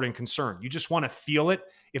important concern. You just want to feel it.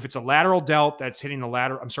 If it's a lateral delt that's hitting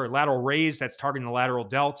lateral raise that's targeting the lateral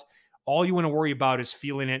delt, all you want to worry about is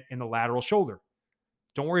feeling it in the lateral shoulder.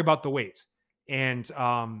 Don't worry about the weight. And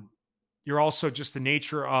you're also just the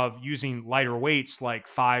nature of using lighter weights like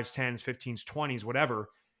 5s, 10s, 15s, 20s, whatever.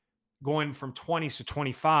 Going from 20s to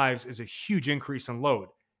 25s is a huge increase in load.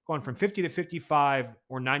 Going from 50 to 55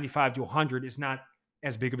 or 95 to 100 is not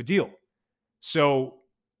as big of a deal. So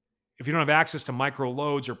if you don't have access to micro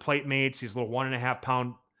loads or plate mates, these little 1.5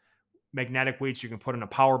 pound magnetic weights you can put in a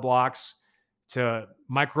power blocks to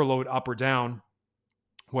micro load up or down,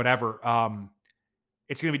 whatever,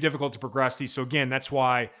 it's going to be difficult to progress these. So again, that's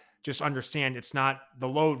why just understand it's not the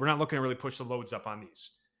load. We're not looking to really push the loads up on these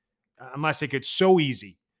unless it gets so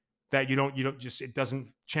easy that it doesn't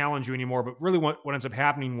challenge you anymore. But really what ends up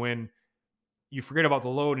happening when you forget about the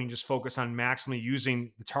load and you just focus on maximally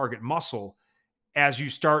using the target muscle, as you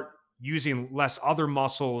start using less other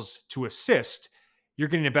muscles to assist, you're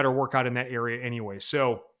getting a better workout in that area anyway.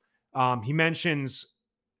 So he mentions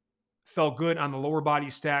felt good on the lower body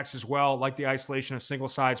stacks as well, like the isolation of single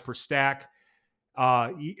sides per stack.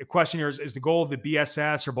 A question here is the goal of the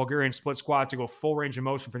BSS or Bulgarian split squat to go full range of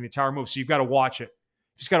motion from the entire move? So you've got to watch it.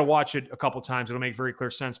 You just got to watch it a couple times. It'll make very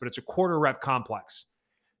clear sense, but it's a quarter rep complex.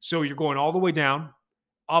 So you're going all the way down,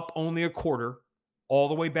 up only a quarter, all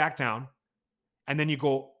the way back down, and then you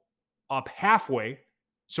go up halfway.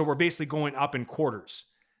 So we're basically going up in quarters.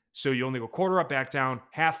 So you only go quarter up, back down,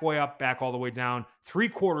 halfway up, back all the way down,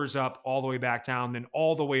 3/4 up, all the way back down, then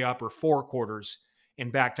all the way up or 4/4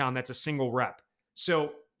 and back down. That's a single rep.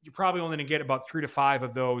 So you're probably only going to get about 3 to 5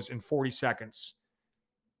 of those in 40 seconds.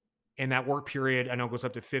 In that work period, I know it goes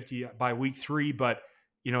up to 50 by week 3, but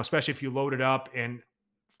especially if you load it up. And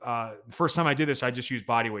the first time I did this, I just used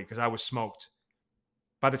body weight because I was smoked.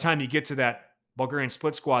 By the time you get to that Bulgarian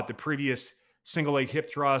split squat, the previous single leg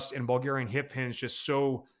hip thrust and Bulgarian hip hinge just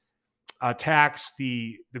so attacks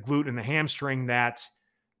the glute and the hamstring that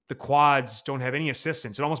the quads don't have any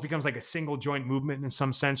assistance. It almost becomes like a single joint movement in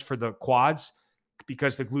some sense for the quads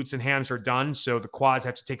because the glutes and hams are done. So the quads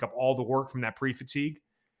have to take up all the work from that pre-fatigue.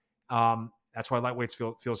 That's why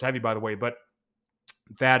lightweights feels heavy, by the way. But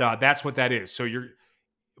that's what that is. So you're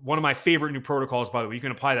one of my favorite new protocols, by the way. You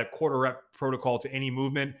can apply that quarter rep protocol to any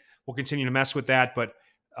movement. We'll continue to mess with that, but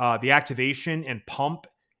the activation and pump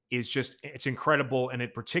is it's incredible, and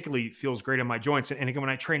it particularly feels great on my joints. And again, when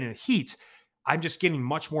I train in the heat, I'm just getting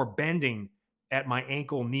much more bending at my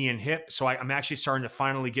ankle, knee, and hip. So I'm actually starting to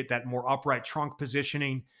finally get that more upright trunk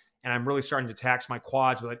positioning, and I'm really starting to tax my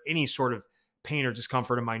quads without any sort of pain or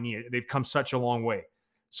discomfort in my knee. They've come such a long way.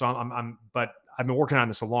 So but I've been working on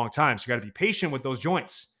this a long time. So you got to be patient with those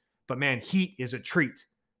joints. But man, heat is a treat,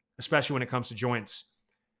 especially when it comes to joints.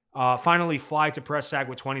 Finally, fly to press sag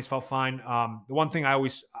with 20s felt fine. The one thing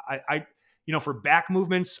for back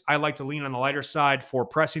movements, I like to lean on the lighter side. For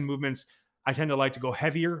pressing movements, I tend to like to go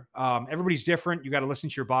heavier. Everybody's different. You got to listen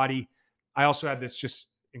to your body. I also have this just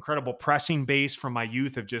incredible pressing base from my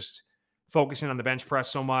youth of just focusing on the bench press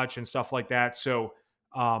so much and stuff like that. So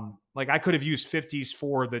I could have used 50s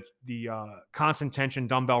for the constant tension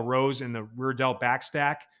dumbbell rows in the rear delt back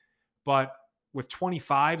stack, but with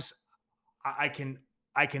 25s, I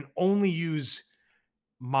can only use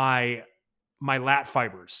my lat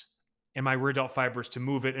fibers and my rear delt fibers to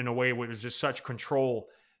move it in a way where there's just such control.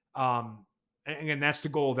 And again, that's the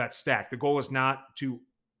goal of that stack. The goal is not to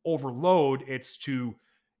overload; it's to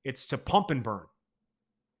pump and burn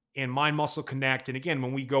and mind muscle connect. And again,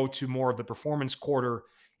 when we go to more of the performance quarter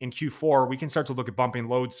in Q4, we can start to look at bumping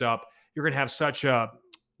loads up. You're going to have such a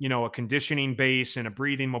a conditioning base and a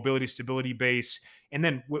breathing mobility stability base, and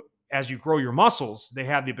then as you grow your muscles, they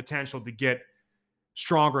have the potential to get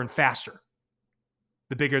stronger and faster.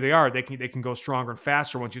 The bigger they are, they can go stronger and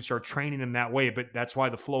faster once you start training them that way. But that's why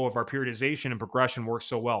the flow of our periodization and progression works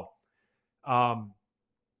so well. Um,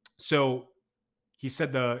 so he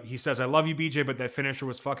says, I love you, BJ, but that finisher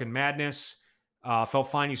was fucking madness.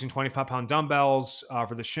 Felt fine using 25-pound dumbbells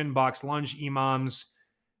for the shin box lunge EMOMs.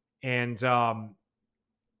 And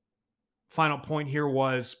final point here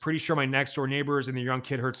was pretty sure my next door neighbors and the young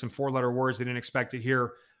kid heard some 4-letter words they didn't expect to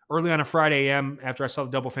hear early on a Friday AM after I saw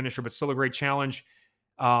the double finisher, but still a great challenge.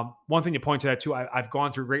 One thing to point to that too, I've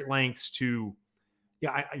gone through great lengths to,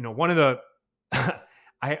 one of the,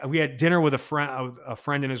 we had dinner with a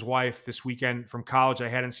friend and his wife this weekend from college I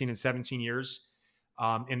hadn't seen in 17 years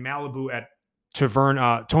in Malibu at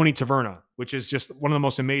Tony Taverna, which is just one of the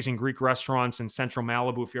most amazing Greek restaurants in central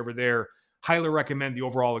Malibu. If you're ever there, highly recommend the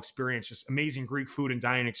overall experience, just amazing Greek food and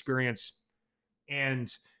dining experience.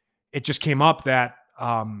 And it just came up that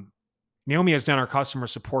Naomi has done our customer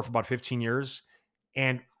support for about 15 years,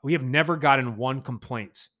 and we have never gotten one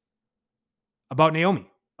complaint about Naomi.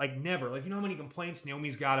 Like never. Like, how many complaints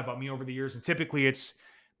Naomi's got about me over the years? And typically it's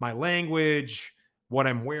my language, what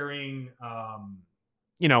I'm wearing,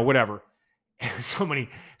 whatever. so many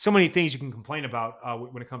things you can complain about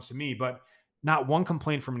when it comes to me, but not one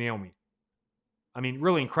complaint from Naomi. I mean,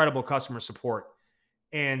 really incredible customer support.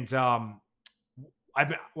 And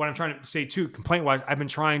what I'm trying to say too, complaint wise, I've been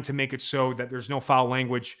trying to make it so that there's no foul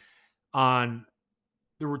language on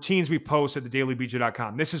the routines we post at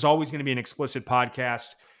thedailybj.com. This is always going to be an explicit podcast.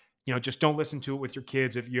 Just don't listen to it with your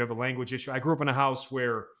kids if you have a language issue. I grew up in a house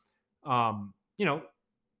where,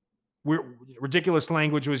 ridiculous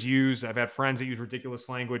language was used. I've had friends that use ridiculous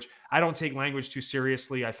language. I don't take language too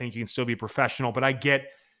seriously. I think you can still be professional, but I get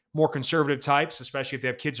more conservative types, especially if they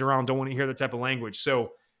have kids around, don't want to hear that type of language.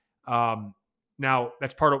 So now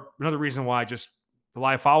that's part of another reason why just the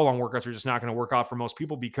live follow-on workouts are just not going to work out for most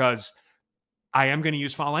people, because I am going to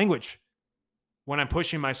use foul language when I'm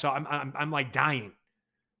pushing myself. I'm like dying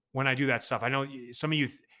when I do that stuff. I know some of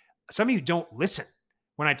you don't listen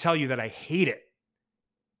when I tell you that I hate it.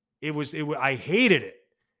 I hated it.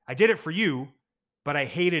 I did it for you, but I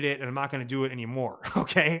hated it, and I'm not going to do it anymore.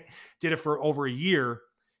 Okay. Did it for over a year,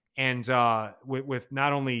 and with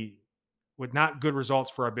not good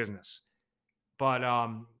results for our business. But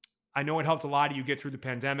I know it helped a lot of you get through the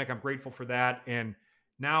pandemic. I'm grateful for that. And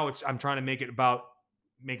now I'm trying to make it about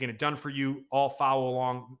making it done for you, all follow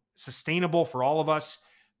along, sustainable for all of us.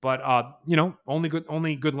 But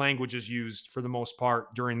only good language is used for the most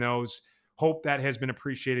part during those. Hope that has been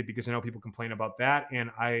appreciated, because I know people complain about that, and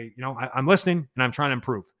I'm listening and I'm trying to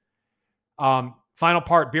improve. Final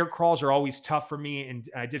part, bear crawls are always tough for me, and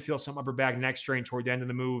I did feel some upper back neck strain toward the end of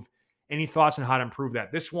the move. Any thoughts on how to improve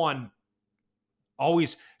that? This one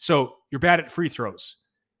always. So you're bad at free throws.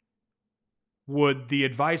 Would the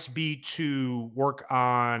advice be to work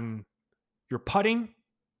on your putting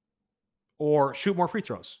or shoot more free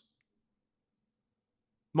throws?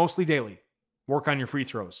 Mostly daily. Work on your free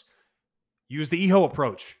throws. Use the EHO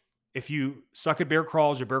approach. If you suck at bear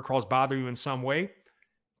crawls, your bear crawls bother you in some way,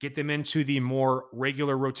 get them into the more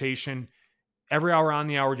regular rotation every hour on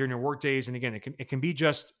the hour during your work days. And again, it can be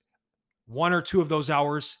just 1 or 2 of those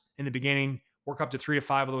hours in the beginning. Work up to 3 to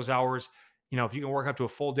 5 of those hours. If you can work up to a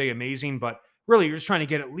full day, amazing. But really, you're just trying to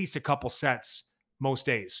get at least a couple sets most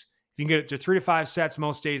days. If you can get it to 3 to 5 sets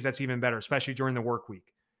most days, that's even better, especially during the work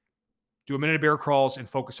week. Do a minute of bear crawls and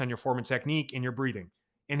focus on your form and technique and your breathing.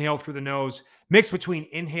 Inhale through the nose. Mix between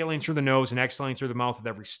inhaling through the nose and exhaling through the mouth with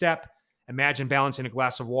every step. Imagine balancing a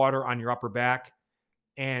glass of water on your upper back.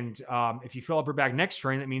 And if you feel upper back neck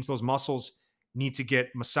strain, that means those muscles need to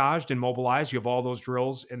get massaged and mobilized. You have all those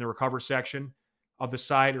drills in the recover section of the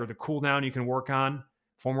side, or the cool down you can work on.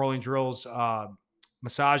 Foam rolling drills,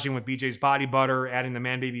 massaging with BJ's Body Butter, adding the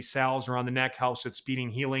Man Baby salves around the neck helps with speeding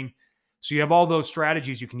healing. So you have all those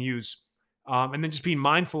strategies you can use. And then just being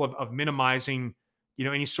mindful of minimizing,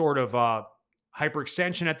 any sort of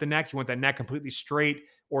hyperextension at the neck. You want that neck completely straight,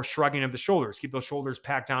 or shrugging of the shoulders. Keep those shoulders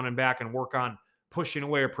packed down and back, and work on pushing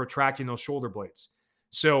away or protracting those shoulder blades.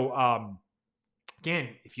 So again,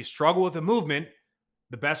 if you struggle with a movement,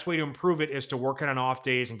 the best way to improve it is to work it on off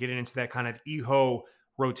days and get it into that kind of EHO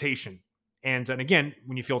rotation. And again,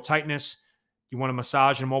 when you feel tightness, you want to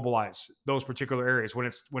massage and mobilize those particular areas. When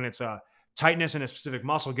it's a tightness in a specific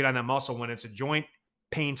muscle, get on that muscle. When it's a joint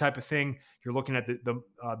pain type of thing, you're looking at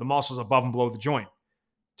the muscles above and below the joint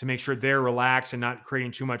to make sure they're relaxed and not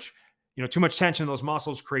creating too much, too much tension in those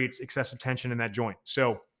muscles creates excessive tension in that joint.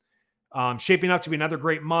 So shaping up to be another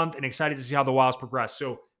great month, and excited to see how the Wilds progress.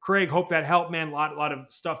 So Craig, hope that helped, man. A lot of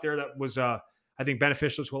stuff there that was, I think,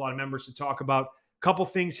 beneficial to a lot of members to talk about. Couple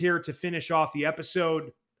things here to finish off the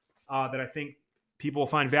episode that I think people will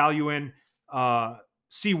find value in.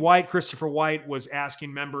 Christopher White was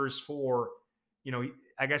asking members for,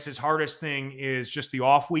 I guess his hardest thing is just the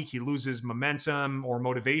off week. He loses momentum or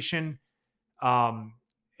motivation. And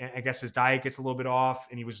I guess his diet gets a little bit off,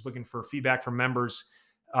 and he was looking for feedback from members.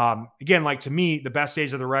 Again, like, to me, the best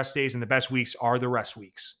days are the rest days and the best weeks are the rest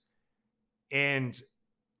weeks. And,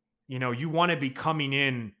 you want to be coming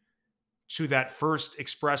in to that first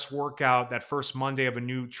express workout, that first Monday of a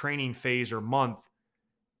new training phase or month,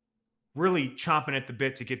 really chomping at the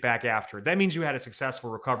bit to get back after it. That means you had a successful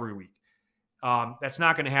recovery week. That's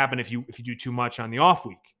not going to happen if you do too much on the off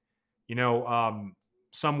week.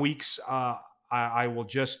 Some weeks I will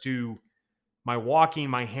just do my walking,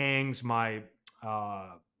 my hangs, my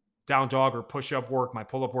down dog or push up work, my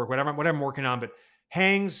pull up work, whatever I'm working on. But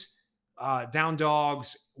hangs, down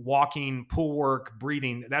dogs, walking, pull work,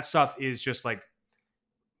 breathing, that stuff is just like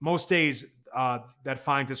most days that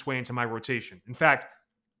finds its way into my rotation. In fact,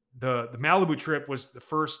 the Malibu trip was the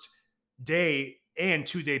first day and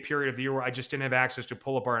 2-day period of the year where I just didn't have access to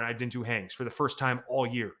pull up bar and I didn't do hangs for the first time all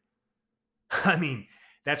year. I mean,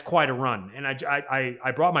 that's quite a run. And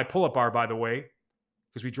I brought my pull up bar, by the way,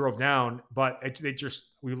 because we drove down, but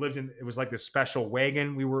we lived in, it was like this special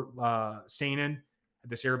wagon we were staying in at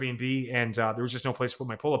this Airbnb, and there was just no place to put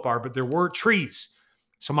my pull-up bar, but there were trees.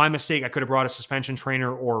 So my mistake, I could have brought a suspension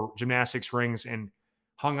trainer or gymnastics rings and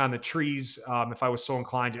hung on the trees if I was so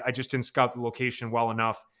inclined. I just didn't scout the location well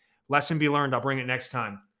enough. Lesson be learned. I'll bring it next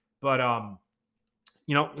time. But,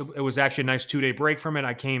 it was actually a nice 2-day break from it.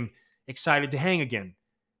 I came excited to hang again.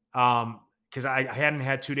 Because I hadn't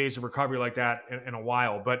had 2 days of recovery like that in a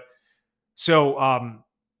while. But so,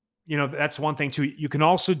 that's one thing too. You can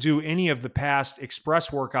also do any of the past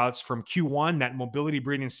express workouts from Q1, that mobility,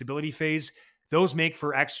 breathing, stability phase. Those make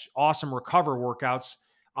for awesome recover workouts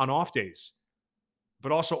on off days,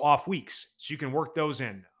 but also off weeks. So you can work those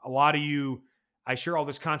in. A lot of you, I share all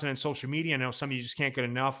this content on social media. I know some of you just can't get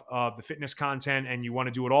enough of the fitness content and you want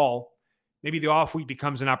to do it all. Maybe the off week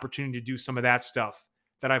becomes an opportunity to do some of that stuff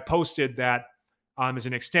that I've posted that is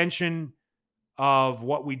an extension of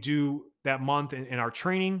what we do that month in our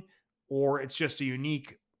training, or it's just a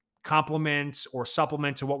unique complement or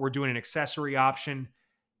supplement to what we're doing, an accessory option.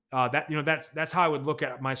 That's how I would look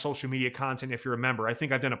at my social media content if you're a member. I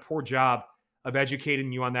think I've done a poor job of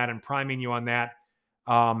educating you on that and priming you on that,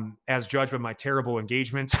 as judged by my terrible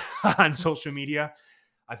engagement on social media.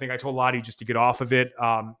 I think I told a lot of you just to get off of it.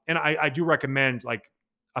 And I do recommend like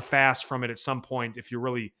a fast from it at some point if you're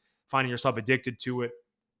really finding yourself addicted to it,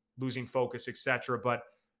 losing focus, etc. But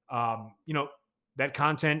that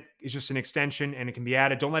content is just an extension and it can be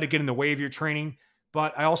added. Don't let it get in the way of your training.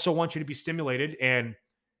 But I also want you to be stimulated, and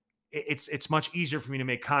it's much easier for me to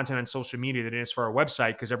make content on social media than it is for our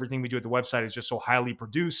website, because everything we do at the website is just so highly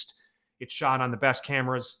produced. It's shot on the best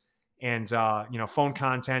cameras and phone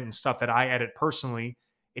content and stuff that I edit personally.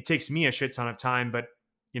 It takes me a shit ton of time, but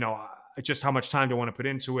it's just how much time do I want to put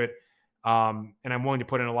into it. And I'm willing to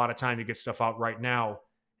put in a lot of time to get stuff out right now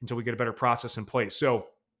until we get a better process in place. So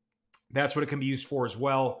that's what it can be used for as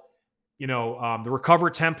well. The Recover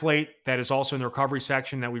template that is also in the recovery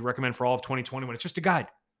section that we recommend for all of 2021. It's just a guide.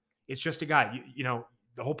 It's just a guide.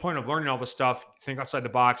 The whole point of learning all this stuff, think outside the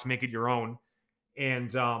box, make it your own.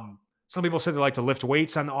 And some people say they like to lift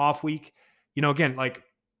weights on the off week. Again, like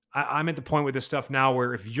I'm at the point with this stuff now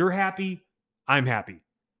where if you're happy, I'm happy.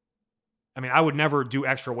 I mean, I would never do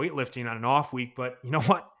extra weightlifting on an off week, but you know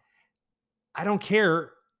what? I don't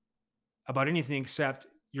care about anything except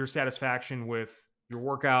your satisfaction with your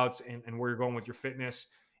workouts and where you're going with your fitness.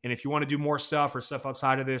 And if you want to do more stuff or stuff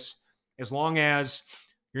outside of this, as long as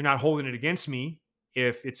you're not holding it against me,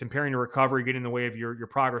 if it's impairing your recovery, getting in the way of your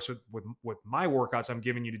progress with my workouts I'm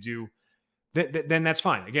giving you to do, then that's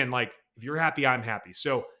fine. Again, like if you're happy, I'm happy.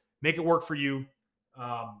 So make it work for you.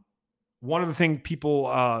 One of the things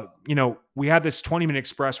people, we have this 20-minute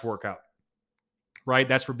express workout, right?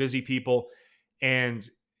 That's for busy people. And,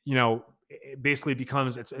 it basically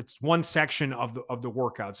becomes, it's one section of the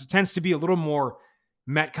workouts. It tends to be a little more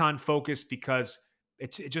Metcon focused because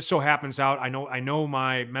it just so happens out. I know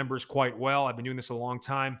my members quite well. I've been doing this a long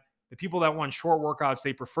time. The people that want short workouts,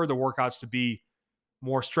 they prefer the workouts to be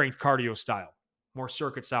more strength cardio style, more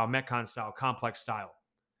circuit style, Metcon style, complex style.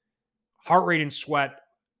 Heart rate and sweat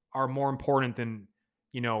are more important than,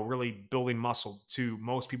 really building muscle to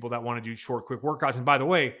most people that want to do short, quick workouts. And by the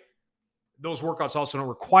way, those workouts also don't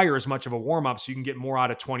require as much of a warm up, so you can get more out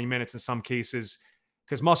of 20 minutes in some cases,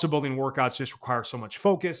 because muscle building workouts just require so much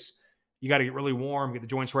focus. You got to get really warm, get the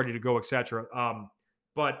joints ready to go, etc.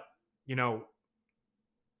 But you know,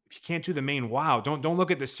 if you can't do the main wow, don't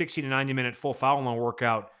look at the 60 to 90-minute full follow-on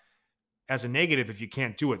workout as a negative if you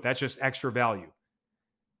can't do it. That's just extra value.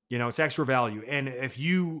 It's extra value. And if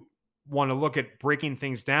you want to look at breaking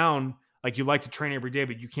things down, like you like to train every day,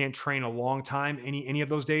 but you can't train a long time any of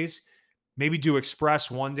those days, maybe do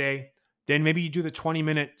express one day, then maybe you do the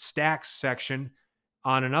 20-minute stacks section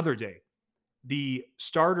on another day. The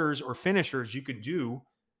starters or finishers you could do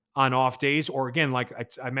on off days, or again, like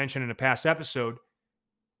I mentioned in a past episode,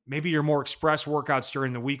 maybe your more express workouts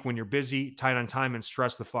during the week when you're busy, tight on time, and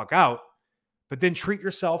stress the fuck out, but then treat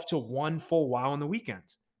yourself to one full wow on the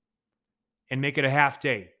weekend and make it a half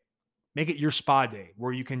day. Make it your spa day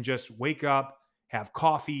where you can just wake up, have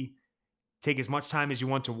coffee, take as much time as you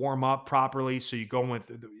want to warm up properly. So you go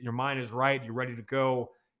with your mind is right, you're ready to go,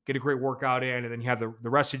 get a great workout in, and then you have the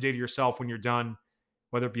rest of the day to yourself when you're done,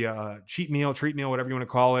 whether it be a cheat meal, treat meal, whatever you want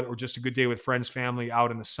to call it, or just a good day with friends, family,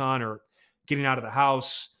 out in the sun, or getting out of the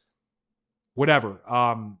house, whatever.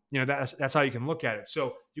 That's how you can look at it.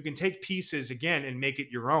 So you can take pieces again and make it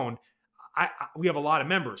your own. We have a lot of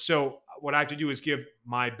members. So what I have to do is give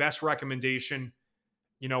my best recommendation,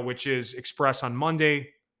 which is express on Monday,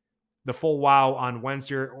 the full wow on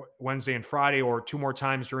Wednesday and Friday, or 2 more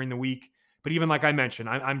times during the week. But even like I mentioned,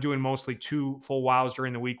 I'm doing mostly 2 full wows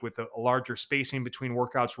during the week with a larger spacing between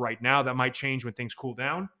workouts right now. That might change when things cool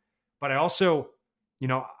down. But I also,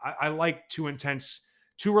 I like 2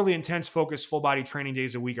 really intense focused full body training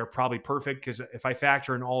days a week are probably perfect, because if I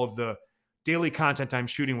factor in all of the daily content I'm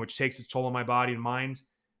shooting, which takes its toll on my body and mind,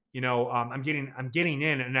 I'm getting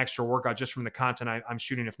in an extra workout just from the content I'm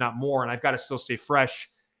shooting, if not more. And I've got to still stay fresh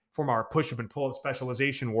from our push-up and pull-up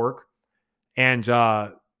specialization work. And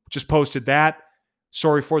just posted that.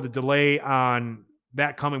 Sorry for the delay on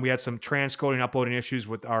that coming. We had some transcoding uploading issues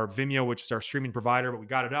with our Vimeo, which is our streaming provider, but we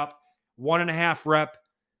got it up. 1.5 rep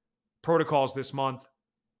protocols this month.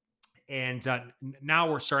 And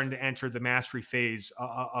now we're starting to enter the mastery phase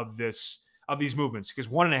of these movements,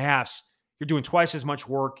 because 1.5s, you're doing twice as much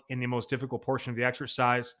work in the most difficult portion of the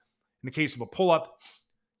exercise. In the case of a pull-up,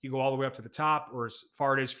 you go all the way up to the top, or as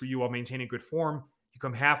far it is for you while maintaining good form. You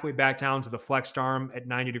come halfway back down to the flexed arm at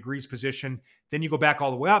 90 degrees position. Then you go back all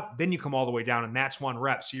the way up. Then you come all the way down, and that's 1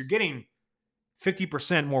 rep. So you're getting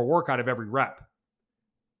 50% more work out of every rep.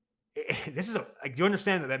 Do you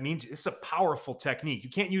understand that means it's a powerful technique? You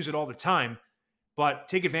can't use it all the time, but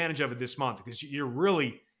take advantage of it this month, because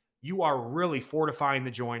you are really fortifying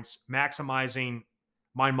the joints, maximizing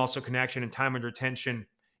mind-muscle connection and time under tension,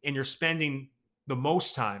 and you're spending the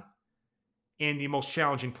most time in the most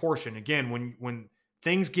challenging portion. Again, when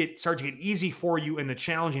things start to get easy for you in the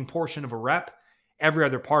challenging portion of a rep, every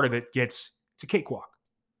other part of it it's a cakewalk.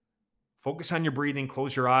 Focus on your breathing,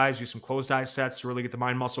 close your eyes, do some closed eye sets to really get the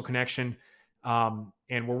mind-muscle connection.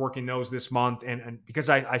 And we're working those this month. And because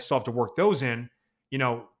I still have to work those in,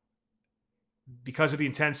 because of the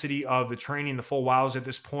intensity of the training, the full wows at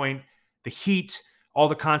this point, the heat, all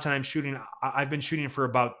the content I'm shooting, I've been shooting for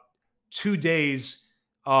about 2 days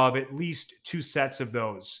of at least 2 sets of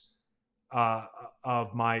those,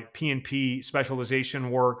 of my P&P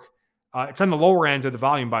specialization work. It's on the lower end of the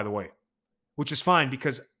volume, by the way, which is fine,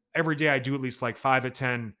 because every day I do at least like 5 to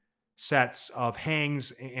 10 sets of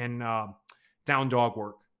hangs and down dog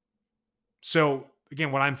work. So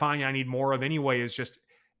again, what I'm finding I need more of anyway is just,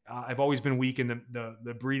 I've always been weak in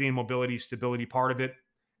the breathing, mobility, stability part of it.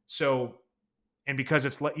 So, and because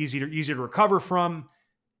it's easier to recover from,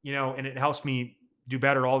 and it helps me do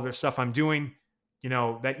better all of the stuff I'm doing,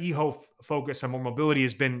 that EHO focus on more mobility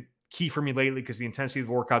has been key for me lately, because the intensity of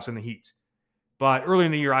the workouts and the heat. But early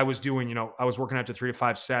in the year, I was doing, I was working out to 3 to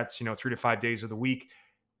 5 sets, 3 to 5 days of the week.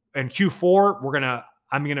 And Q4,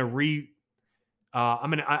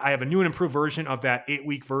 I have a new and improved version of that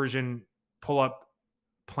 8-week version pull-up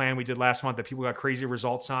plan we did last month that people got crazy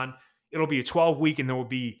results on. It'll be a 12-week, and there will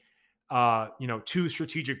be, 2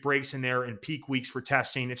 strategic breaks in there and peak weeks for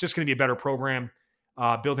testing. It's just going to be a better program,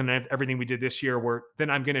 building on everything we did this year, where then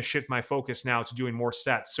I'm going to shift my focus now to doing more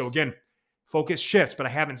sets. So again, focus shifts, but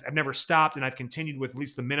I've never stopped, and I've continued with at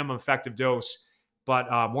least the minimum effective dose, but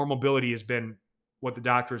more mobility has been what the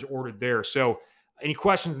doctors ordered there. So Any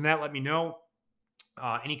questions on that, let me know.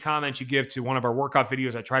 Any comments you give to one of our workout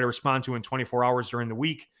videos, I try to respond to in 24 hours during the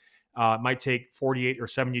week. It might take 48 or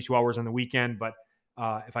 72 hours on the weekend, but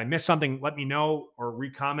if I miss something, let me know or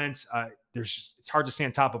re-comment. It's hard to stay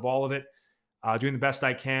on top of all of it. Doing the best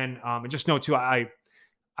I can, and just know too,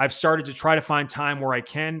 I've started to try to find time where I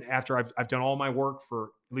can after I've done all my work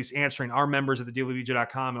for at least answering our members at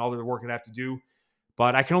thedailybj.com and all the work that I have to do.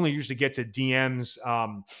 But I can only usually get to DMs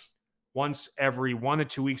once every 1 to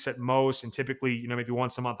 2 weeks at most, and typically, maybe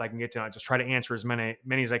once a month I can get to. I just try to answer as many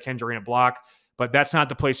as I can during a block. But that's not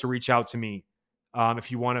the place to reach out to me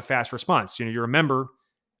if you want a fast response. You're a member.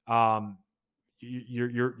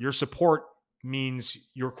 Your support means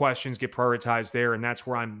your questions get prioritized there, and that's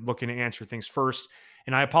where I'm looking to answer things first.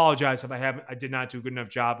 And I apologize if I did not do a good enough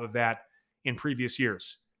job of that in previous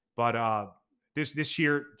years. But this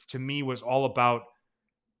year to me was all about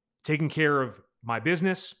taking care of my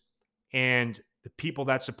business and the people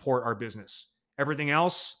that support our business. Everything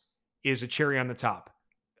else is a cherry on the top,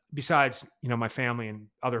 besides, my family and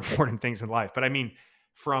other important things in life. But I mean,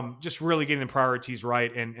 from just really getting the priorities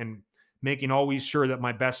right and making always sure that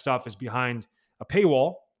my best stuff is behind a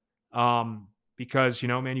paywall. Because,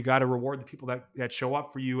 man, you got to reward the people that show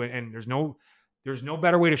up for you. And there's no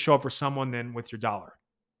better way to show up for someone than with your dollar.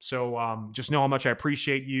 So just know how much I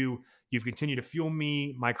appreciate you. You've continued to fuel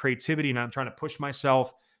me, my creativity, and I'm trying to push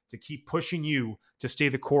myself to keep pushing you to stay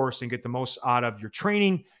the course and get the most out of your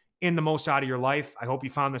training and the most out of your life. I hope you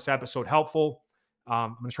found this episode helpful.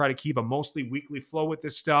 I'm going to try to keep a mostly weekly flow with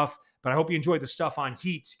this stuff, but I hope you enjoyed the stuff on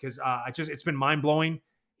heat because it's been mind blowing.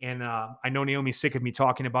 And I know Naomi's sick of me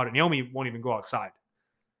talking about it. Naomi won't even go outside.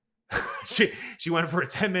 she went for a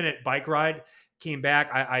 10-minute bike ride, came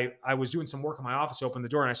back. I was doing some work in my office, opened the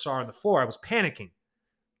door, and I saw her on the floor. I was panicking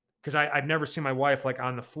because I've never seen my wife like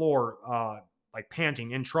on the floor, like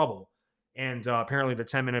panting, in trouble. And apparently the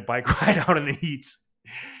 10-minute bike ride out in the heat,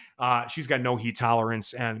 she's got no heat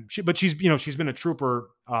tolerance. But she's been a trooper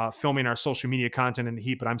filming our social media content in the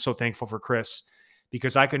heat. But I'm so thankful for Chris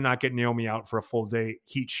because I could not get Naomi out for a full day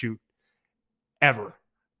heat shoot ever.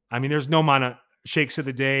 I mean, there's no amount of shakes of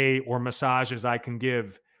the day or massages I can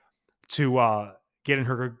give to get in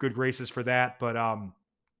her good graces for that. But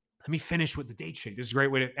let me finish with the date shake. This is a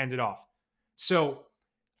great way to end it off. So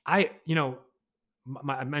I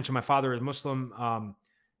mentioned my father is Muslim,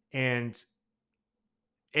 and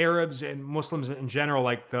Arabs and Muslims in general,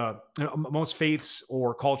 like most faiths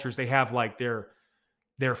or cultures, they have like their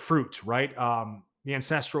fruit, right? The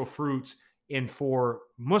ancestral fruit. And for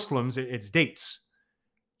Muslims, it's dates.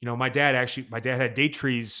 My dad had date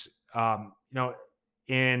trees,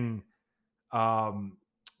 in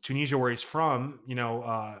Tunisia, where he's from,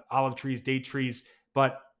 olive trees, date trees.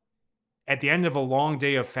 But at the end of a long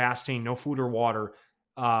day of fasting, no food or water,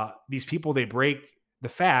 these people, they break the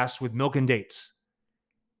fast with milk and dates.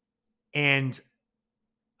 And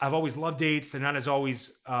I've always loved dates. They're not as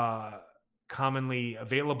always commonly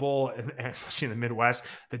available, especially in the Midwest.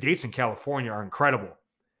 The dates in California are incredible.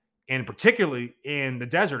 And particularly in the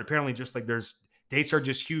desert, apparently dates are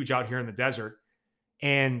just huge out here in the desert.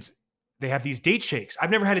 And they have these date shakes.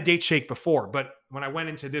 I've never had a date shake before, but when I went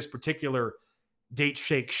into this particular date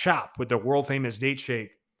shake shop with the world famous date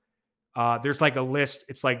shake, there's like a list.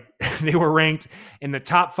 It's like they were ranked in the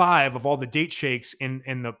top 5 of all the date shakes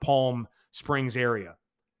in the Palm Springs area.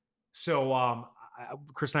 So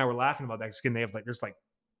Chris and I were laughing about that. Again, there's like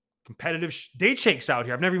competitive date shakes out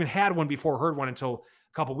here. I've never even had one before, heard one until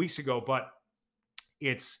a couple weeks ago, but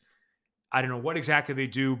I don't know what exactly they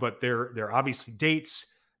do, but they're obviously dates.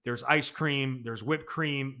 There's ice cream, there's whipped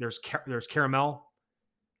cream, there's caramel,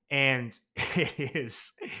 and it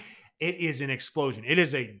is an explosion. It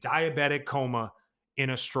is a diabetic coma in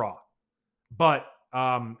a straw. But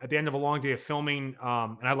at the end of a long day of filming,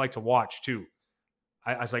 and I like to watch too,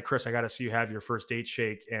 I was like, Chris, I got to see you have your first date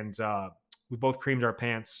shake, and we both creamed our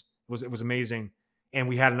pants. It was amazing, and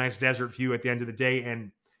we had a nice desert view at the end of the day,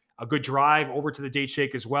 and a good drive over to the date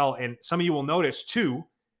shake as well. And some of you will notice too,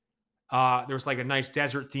 there's like a nice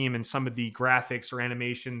desert theme in some of the graphics or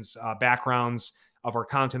animations, backgrounds of our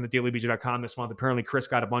content, thedailybj.com this month. Apparently Chris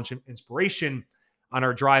got a bunch of inspiration on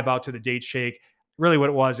our drive out to the date shake. Really what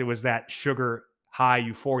it was that sugar high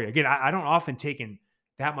euphoria. Again, I don't often take in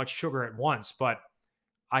that much sugar at once, but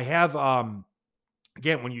I have,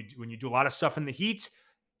 again, when you do a lot of stuff in the heat,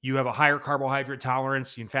 you have a higher carbohydrate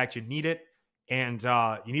tolerance. In fact, you need it. And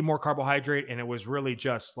you need more carbohydrate. And it was really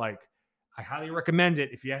just like, I highly recommend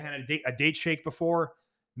it. If you haven't had a date shake before,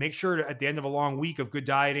 make sure to, at the end of a long week of good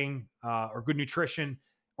dieting or good nutrition,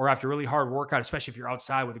 or after a really hard workout, especially if you're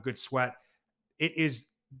outside with a good sweat,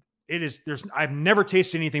 I've never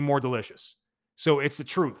tasted anything more delicious. So it's the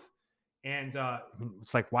truth. And I mean,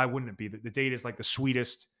 it's like, why wouldn't it be? The date is like the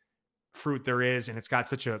sweetest fruit there is, and it's got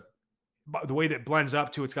such a the way that it blends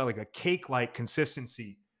up to, it's got like a cake-like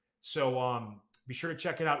consistency. So be sure to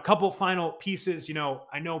check it out. A couple final pieces. You know,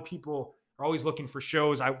 I know people are always looking for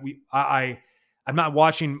shows. I'm not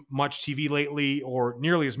watching much TV lately, or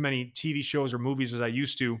nearly as many TV shows or movies as I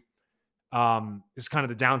used to. It's kind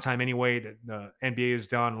of the downtime anyway that the NBA is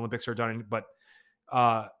done, Olympics are done. But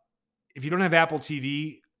uh, if you don't have Apple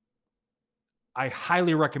TV, I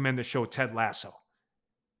highly recommend the show Ted Lasso.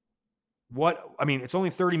 I mean, it's only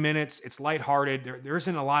 30 minutes. It's lighthearted. There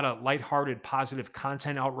isn't a lot of lighthearted, positive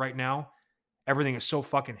content out right now. Everything is so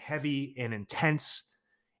fucking heavy and intense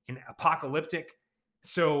and apocalyptic.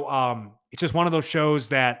 So it's just one of those shows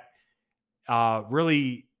that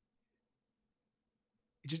really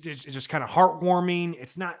it's just kind of heartwarming.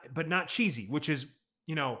 It's not, but not cheesy, which is,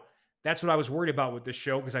 you know, that's what I was worried about with this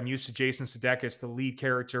show, because I'm used to Jason Sudeikis, the lead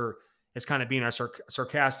character, as kind of being a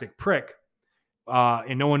sarcastic prick.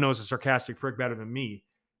 And no one knows a sarcastic prick better than me.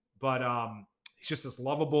 But he's just this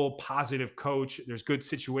lovable, positive coach. There's good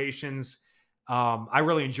situations. I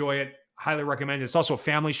really enjoy it. Highly recommend it. It's also a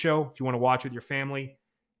family show if you want to watch with your family.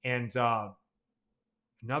 And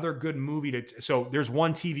another good movie so there's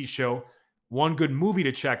one TV show. One good movie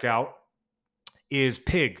to check out is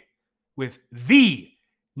Pig with the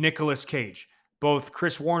Nicolas Cage. Both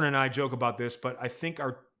Chris Warren and I joke about this, but I think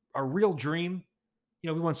our real dream, you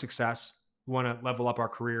know, we want success. We want to level up our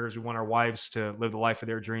careers. We want our wives to live the life of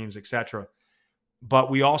their dreams, etc. But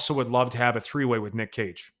we also would love to have a three-way with Nick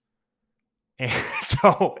Cage. And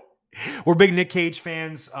so we're big Nick Cage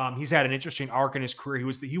fans. He's had an interesting arc in his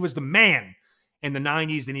career. He was the man in the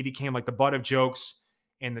 90s. Then he became like the butt of jokes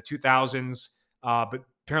in the 2000s. But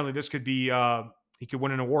apparently this could be, he could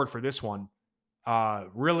win an award for this one.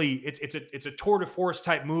 Really, it's a tour de force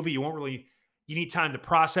type movie. You need time to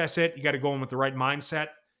process it. You got to go in with the right mindset.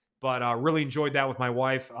 But really enjoyed that with my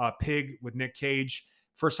wife. Pig with Nick Cage.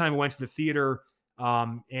 First time we went to the theater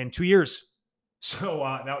in 2 years.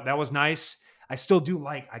 So that was nice. I still do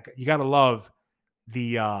you got to love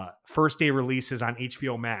the first day releases on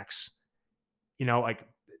HBO Max. You know, like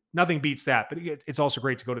nothing beats that. But it's also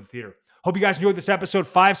great to go to the theater. Hope you guys enjoyed this episode.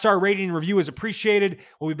 5-star rating and review is appreciated.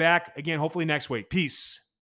 We'll be back again hopefully next week. Peace.